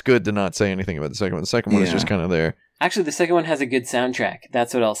 It's good to not say anything about the second one. The second one is just kind of there. Actually, the second one has a good soundtrack.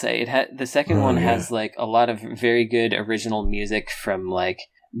 That's what I'll say. The second one has, like, a lot of very good original music from, like,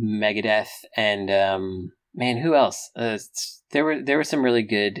 Megadeth and, man, who else? There were some really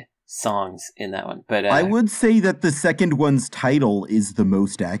good songs in that one. But I would say that the second one's title is the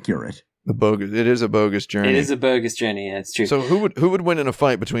most accurate. It is a bogus journey. It is a bogus journey. Yeah, it's true. So who would win in a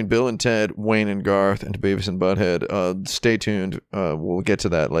fight between Bill and Ted, Wayne and Garth, and Beavis and Butthead? Stay tuned. We'll get to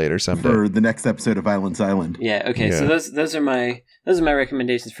that later someday for the next episode of Violence Island. Yeah. Okay. Yeah. So those are my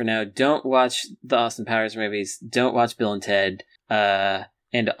recommendations for now. Don't watch the Austin Powers movies. Don't watch Bill and Ted.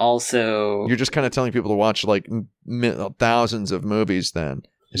 And also, you're just kind of telling people to watch like thousands of movies. Then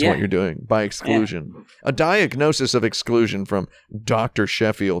is what you're doing by exclusion. Yeah. A diagnosis of exclusion from Dr.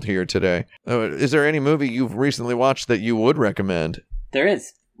 Sheffield here today. Is there any movie you've recently watched that you would recommend? There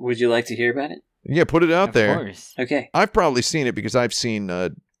is. Would you like to hear about it? Yeah, put it out there. Of course. Okay. I've probably seen it because I've seen...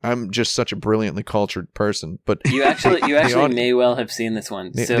 I'm just such a brilliantly cultured person, but... You actually may well have seen this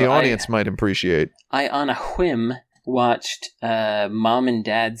one. The audience might appreciate. I, on a whim, watched Mom and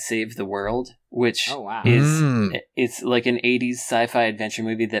Dad Save the World, which it's like an 80s sci-fi adventure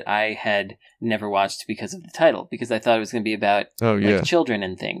movie that I had never watched because of the title, because I thought it was going to be about like children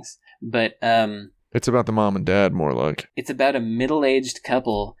and things. But it's about the mom and dad, more like. It's about a middle-aged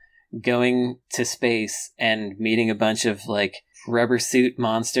couple going to space and meeting a bunch of like rubber suit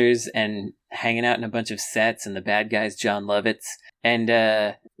monsters and hanging out in a bunch of sets, and the bad guy's John Lovitz. And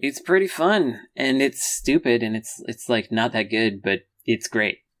it's pretty fun, and it's stupid, and it's like not that good, but it's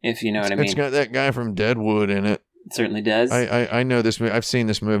great, if you know what I mean. It's got that guy from Deadwood in it. It certainly does. I know this movie. I've seen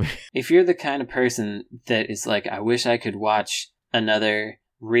this movie. If you're the kind of person that is like, I wish I could watch another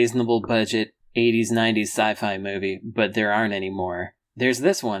reasonable budget 80s, 90s sci-fi movie, but there aren't anymore, there's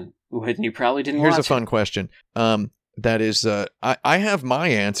this one, and you probably didn't watch it. Here's a fun question. That is, I have my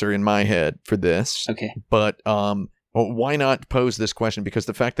answer in my head for this. Okay. But why not pose this question? Because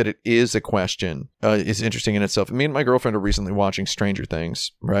the fact that it is a question is interesting in itself. Me and my girlfriend are recently watching Stranger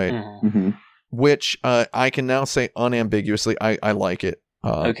Things, right? Mm-hmm. Which I can now say unambiguously, I like it.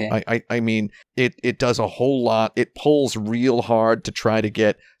 Okay. I mean, it does a whole lot. It pulls real hard to try to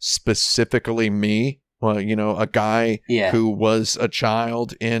get specifically me well, a guy Yeah. who was a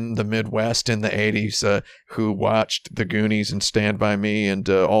child in the Midwest in the 80s, who watched The Goonies and Stand By Me and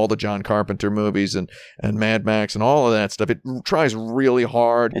all the John Carpenter movies and Mad Max and all of that stuff. It tries really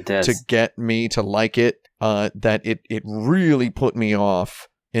hard It does. to get me to like it, that it really put me off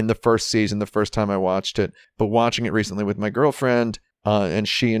in the first season, the first time I watched it. But watching it recently with my girlfriend, and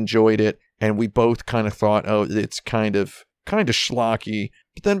she enjoyed it, and we both kind of thought, oh, it's kind of schlocky.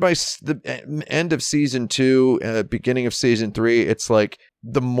 But then by the end of season 2, beginning of season 3, it's like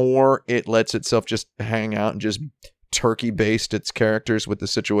the more it lets itself just hang out and just turkey baste its characters with the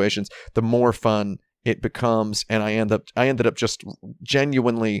situations, the more fun it becomes. And I ended up just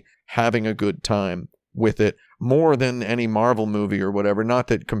genuinely having a good time with it, more than any Marvel movie or whatever. Not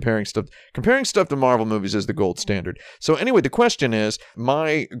that comparing stuff to Marvel movies is the gold standard. So anyway, the question is,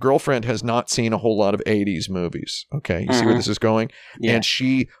 my girlfriend has not seen a whole lot of 80s movies. Okay, you see where this is going? Yeah. And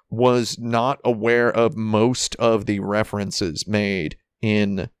she was not aware of most of the references made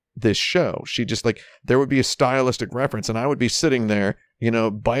in this show. She just there would be a stylistic reference and I would be sitting there,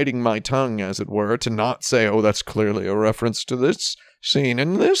 biting my tongue, as it were, to not say, oh, that's clearly a reference to this scene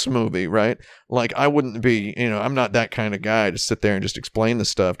in this movie, right? I wouldn't be, I'm not that kind of guy to sit there and just explain the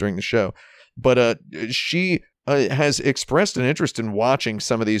stuff during the show. But she has expressed an interest in watching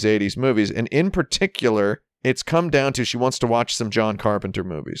some of these 80s movies. And in particular, it's come down to she wants to watch some John Carpenter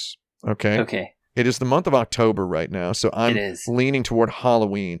movies. Okay. It is the month of October right now, so I'm leaning toward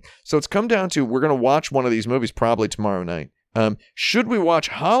Halloween. So it's come down to, we're going to watch one of these movies probably tomorrow night. Should we watch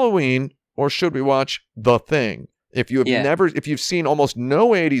Halloween or should we watch The Thing? If you've seen almost no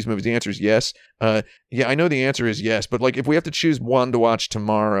 80s movies, the answer is yes. I know the answer is yes, but if we have to choose one to watch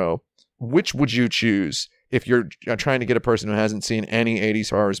tomorrow, which would you choose if you're trying to get a person who hasn't seen any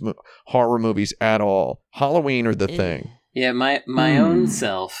 80s horror movies at all? Halloween or The Thing? Yeah, my own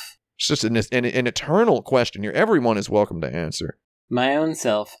self. It's just an eternal question here. Everyone is welcome to answer. My own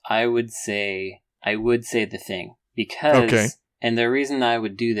self, I would say The Thing, because, and the reason I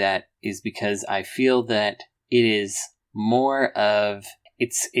would do that is because I feel that it is more of,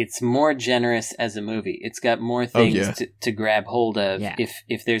 it's more generous as a movie. It's got more things to grab hold of. Yeah.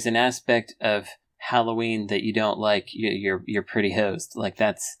 If there's an aspect of Halloween that you don't like, you're pretty hosed.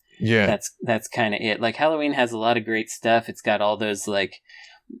 That's kind of it. Halloween has a lot of great stuff. It's got all those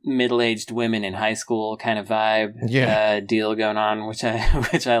middle-aged women in high school kind of vibe deal going on, which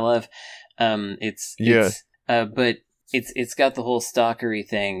I love. But it's got the whole stalkery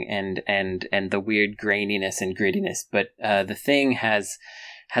thing and the weird graininess and grittiness. But The Thing has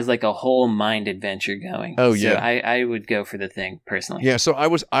a whole mind adventure going. Oh yeah, so I would go for The Thing personally. Yeah, so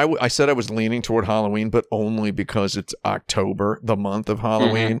I said I was leaning toward Halloween, but only because it's October, the month of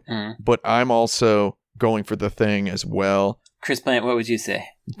Halloween. But I'm also going for The Thing as well. Chris Plant, what would you say?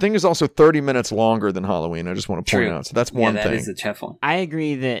 The Thing is also 30 minutes longer than Halloween. I just want to point out. So that's one thing. That is a tough one. I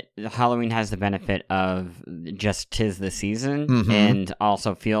agree that Halloween has the benefit of just 'tis the season, and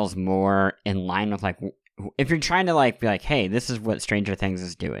also feels more in line with if you're trying to be hey, this is what Stranger Things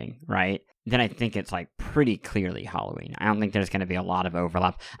is doing, right? Then I think it's pretty clearly Halloween. I don't think there's going to be a lot of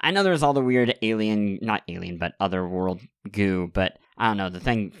overlap. I know there's all the weird not alien, but other world goo, but I don't know. The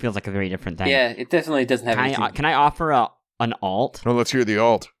Thing feels like a very different thing. Yeah, it definitely doesn't have Can I offer an alt? Oh, let's hear the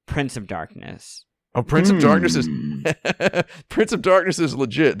alt. Prince of Darkness. Oh, Prince of Darkness is Prince of Darkness is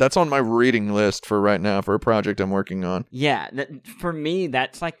legit. That's on my reading list for right now for a project I'm working on. Yeah, for me,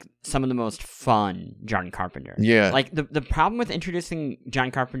 that's some of the most fun John Carpenter. Yeah, the problem with introducing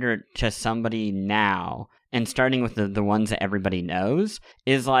John Carpenter to somebody now and starting with the ones that everybody knows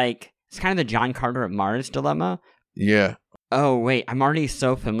is it's kind of the John Carter of Mars dilemma. Yeah. Oh, wait, I'm already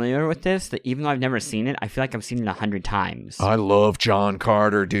so familiar with this that even though I've never seen it, I feel like I've seen it 100 times. I love John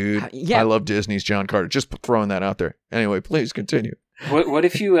Carter, dude. Yeah. I love Disney's John Carter. Just throwing that out there. Anyway, please continue. What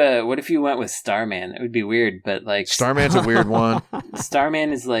if you went with Starman? It would be weird, but Starman's a weird one.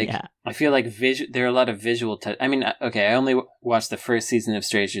 Starman is I feel like there are a lot of visual I mean, okay, I only watched the first season of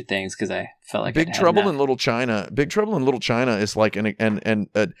Stranger Things because I felt like Big Trouble in Little China. Big Trouble in Little China is an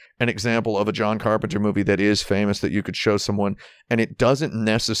example of a John Carpenter movie that is famous that you could show someone, and it doesn't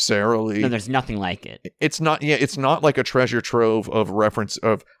necessarily. No, there's nothing like it. It's not. Yeah, it's not like a treasure trove of reference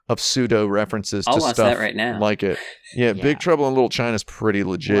of pseudo references to watch stuff that right now. Like it. Yeah, Big Trouble in Little China is pretty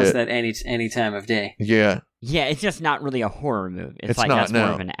legit. Watch that any time of day. Yeah. Yeah, it's just not really a horror movie. It's that's more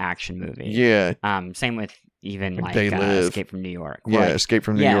of an action movie. Yeah. Same with even Escape from New York. Yeah, Escape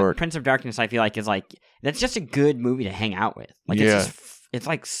from New York. Prince of Darkness, I feel like is that's just a good movie to hang out with.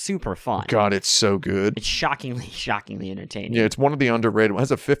 It's super fun. God, it's so good. It's shockingly entertaining. Yeah, it's one of the underrated. It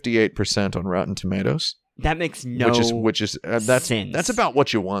has a 58% on Rotten Tomatoes. That makes no which is sense. That's about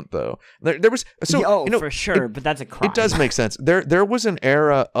what you want, though. There was for sure, but that's a crime. It does make sense. There was an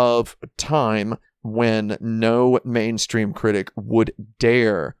era of time when no mainstream critic would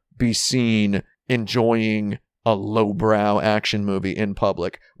dare be seen enjoying a lowbrow action movie in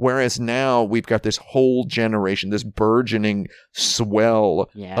public, whereas now we've got this whole generation, this burgeoning swell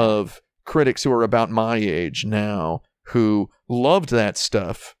of critics who are about my age now who loved that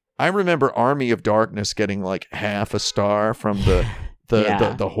stuff. I remember Army of Darkness getting like half a star from the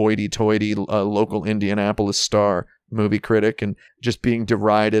hoity-toity local Indianapolis Star movie critic and just being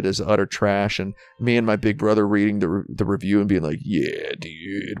derided as utter trash, and me and my big brother reading the review and being like, yeah,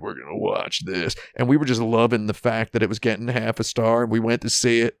 dude, we're gonna watch this, and we were just loving the fact that it was getting half a star, and we went to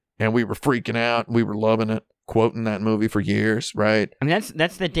see it and we were freaking out and we were loving it, quoting that movie for years, right? I mean,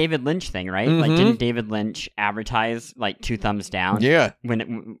 that's the David Lynch thing, right? Mm-hmm. Like, didn't David Lynch advertise like 2 thumbs down? Yeah.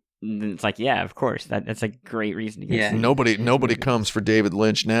 When it's like, yeah, of course, that's a great reason to get seen. Nobody comes for David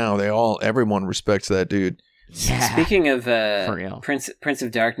Lynch now. Everyone respects that dude. Yeah. Speaking of For real. Prince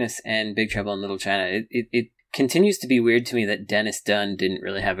of Darkness and Big Trouble in Little China, it continues to be weird to me that Dennis Dunn didn't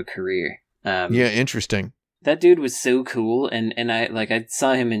really have a career. Yeah, interesting. That dude was so cool, and I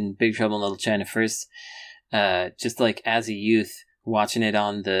saw him in Big Trouble in Little China first, just like as a youth, watching it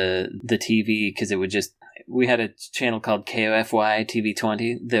on the TV, because we had a channel called KOFY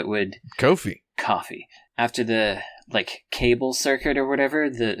TV20 that would coffee after the like cable circuit or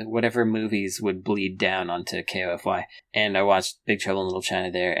whatever movies would bleed down onto KOFY, and I watched Big Trouble in Little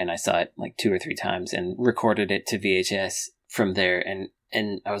China there, and I saw it like 2 or 3 times and recorded it to VHS from there, and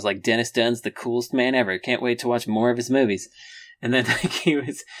I was like, Dennis Dunn's the coolest man ever. Can't wait to watch more of his movies. And then like, he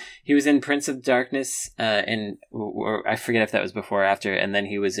was in Prince of Darkness, or I forget if that was before or after. And then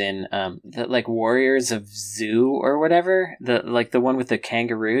he was in the like Warriors of Zoo or whatever, the one with the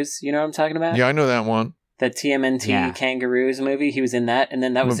kangaroos. You know what I'm talking about? Yeah, I know that one. That TMNT Kangaroos movie. He was in that, and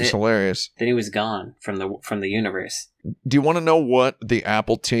then that was it. Hilarious. Then he was gone from the universe. Do you want to know what the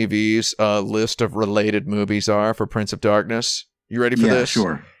Apple TV's list of related movies are for Prince of Darkness? You ready for this? Yeah,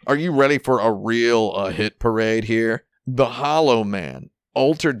 sure. Are you ready for a real hit parade here? The Hollow Man,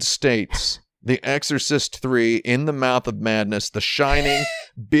 Altered States, The Exorcist 3, In the Mouth of Madness, The Shining,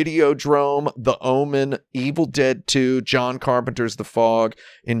 Videodrome, The Omen, Evil Dead 2, John Carpenter's The Fog,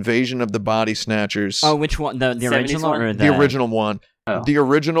 Invasion of the Body Snatchers. Oh, which one? The original one? or the original one? Oh. The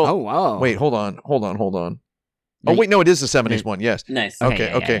original. Oh, wow. Wait, hold on. Oh, wait, no, it is the 70s one. Yes. Nice. Okay.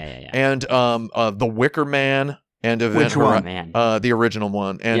 Yeah. And The Wicker Man and Event Which one? the original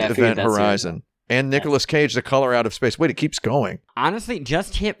one and Yeah, I figured Event that's Horizon. And Nicolas Cage, The Color Out of Space. Wait, it keeps going. Honestly,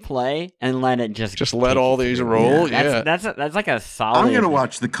 just hit play and let it just let all these roll. Yeah. That's like a solid. I'm going to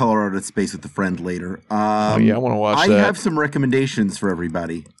watch The Color Out of Space with a friend later. I want to watch that. I have some recommendations for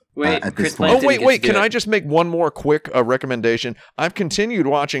everybody. Wait, at Chris this point. Plante Wait. Can I just make one more quick recommendation? I've continued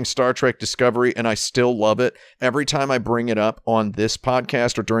watching Star Trek Discovery, and I still love it. Every time I bring it up on this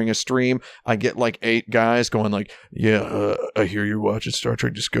podcast or during a stream, I get like 8 guys going like, yeah, I hear you're watching Star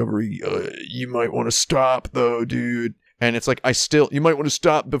Trek Discovery. You might want to stop, though, dude. And it's like, you might want to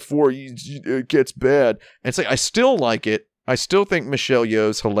stop before it gets bad. And it's like, I still like it. I still think Michelle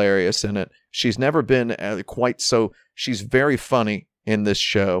Yeoh's hilarious in it. She's never been quite so... She's very funny in this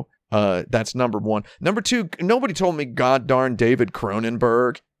show. That's number 1. Number 2, nobody told me god darn David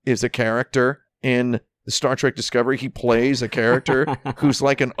Cronenberg is a character in Star Trek Discovery. He plays a character who's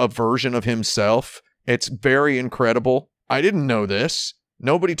like a version of himself. It's very incredible. I didn't know this.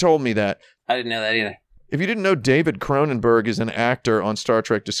 Nobody told me that. I didn't know that either. If you didn't know, David Cronenberg is an actor on Star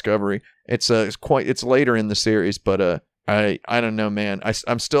Trek Discovery. It's later in the series, but I don't know, man.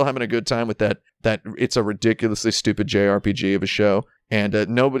 I'm still having a good time with that. It's a ridiculously stupid JRPG of a show. And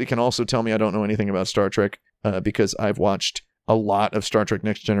nobody can also tell me I don't know anything about Star Trek because I've watched a lot of Star Trek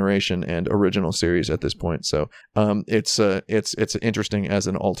Next Generation and original series at this point. So it's interesting as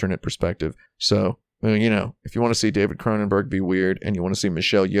an alternate perspective. So, if you want to see David Cronenberg be weird and you want to see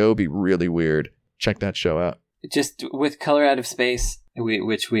Michelle Yeoh be really weird, check that show out. Just with Color Out of Space,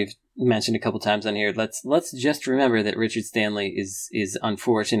 which we've mentioned a couple times on here, let's just remember that Richard Stanley is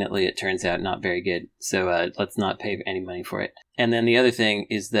unfortunately, it turns out, not very good. So let's not pay any money for it. And then the other thing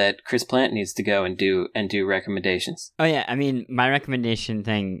is that Chris Plante needs to go and do recommendations. Oh yeah, I mean, my recommendation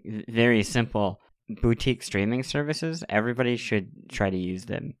thing, very simple. Boutique streaming services, everybody should try to use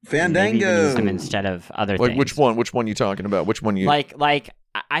them. Fandango. Maybe even use them instead of other things. Like which one? Which one you talking about? Which one you like?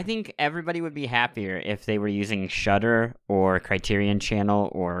 I think everybody would be happier if they were using Shudder or Criterion Channel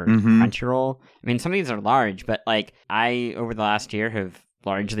or Crunchyroll. I mean, some of these are large, but like I over the last year have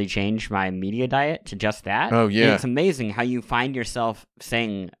largely changed my media diet to just that. Oh, yeah. And it's amazing how you find yourself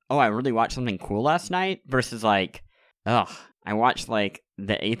saying, oh, I really watched something cool last night, versus like, ugh, I watched like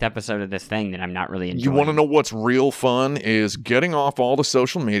the 8th episode of this thing that I'm not really enjoying. You want to know what's real fun is getting off all the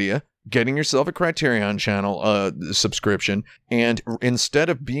social media, getting yourself a Criterion channel subscription, and instead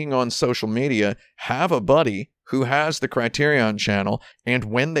of being on social media, have a buddy who has the Criterion channel, and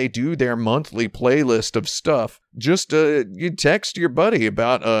when they do their monthly playlist of stuff, just you text your buddy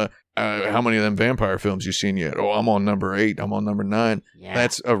about how many of them vampire films you've seen yet. Oh, I'm on number 8. I'm on number 9. Yeah.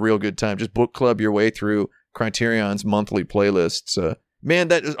 That's a real good time. Just book club your way through Criterion's monthly playlists. Man,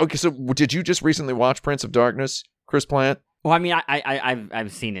 that is okay. So, did you just recently watch Prince of Darkness, Chris Plant? Well, I mean,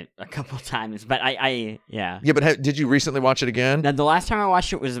 I've seen it a couple times, but yeah. Yeah, but did you recently watch it again? Now, the last time I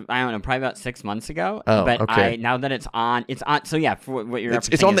watched it was, I don't know, probably about 6 months ago. Oh, but okay. now that it's on. So yeah, for what you're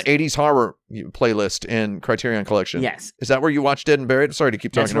It's on the 80s horror playlist in Criterion Collection. Yes. Is that where you watched Dead and Buried? Sorry to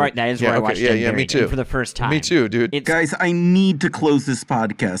keep talking. That's right. That is where I watched Dead and Buried, me too. for the first time. Me too, dude. Guys, I need to close this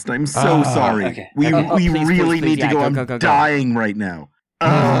podcast. I'm so sorry. Okay. We Please, really please, need to yeah, go. go. I'm dying right now.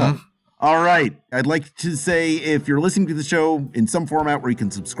 All right. I'd like to say, if you're listening to the show in some format where you can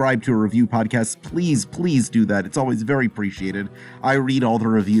subscribe to a review podcast, please do that. It's always very appreciated. I read all the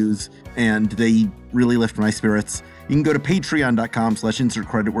reviews, and they really lift my spirits. You can go to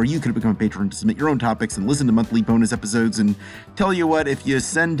patreon.com/insertcredit, where you could become a patron to submit your own topics and listen to monthly bonus episodes. And tell you what, if you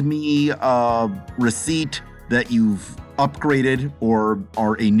send me a receipt that you've upgraded or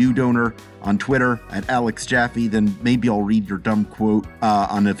are a new donor on Twitter at Alex Jaffe, then maybe I'll read your dumb quote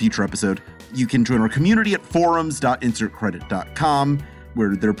on a future episode. You can join our community at forums.insertcredit.com,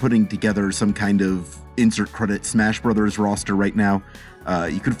 where they're putting together some kind of Insert Credit Smash Brothers roster right now.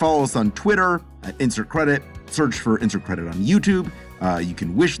 You can follow us on Twitter at Insert Credit, search for Insert Credit on YouTube. You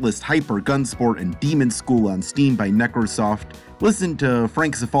can wishlist Hyper, Gunsport, and Demon School on Steam by Necrosoft. Listen to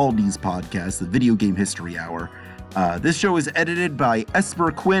Frank Cifaldi's podcast, The Video Game History Hour. This show is edited by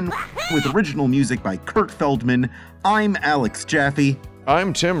Esper Quinn, with original music by Kurt Feldman. I'm Alex Jaffe.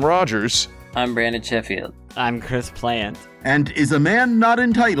 I'm Tim Rogers. I'm Brandon Sheffield. I'm Chris Plant. And is a man not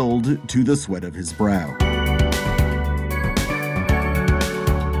entitled to the sweat of his brow.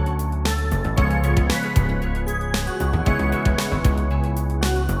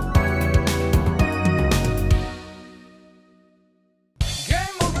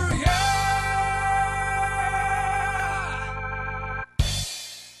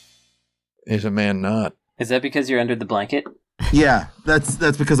 Is a man not? Is that because you're under the blanket? Yeah, that's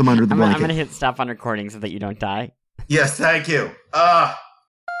because I'm under the blanket. I'm going to hit stop on recording so that you don't die. Yes, thank you.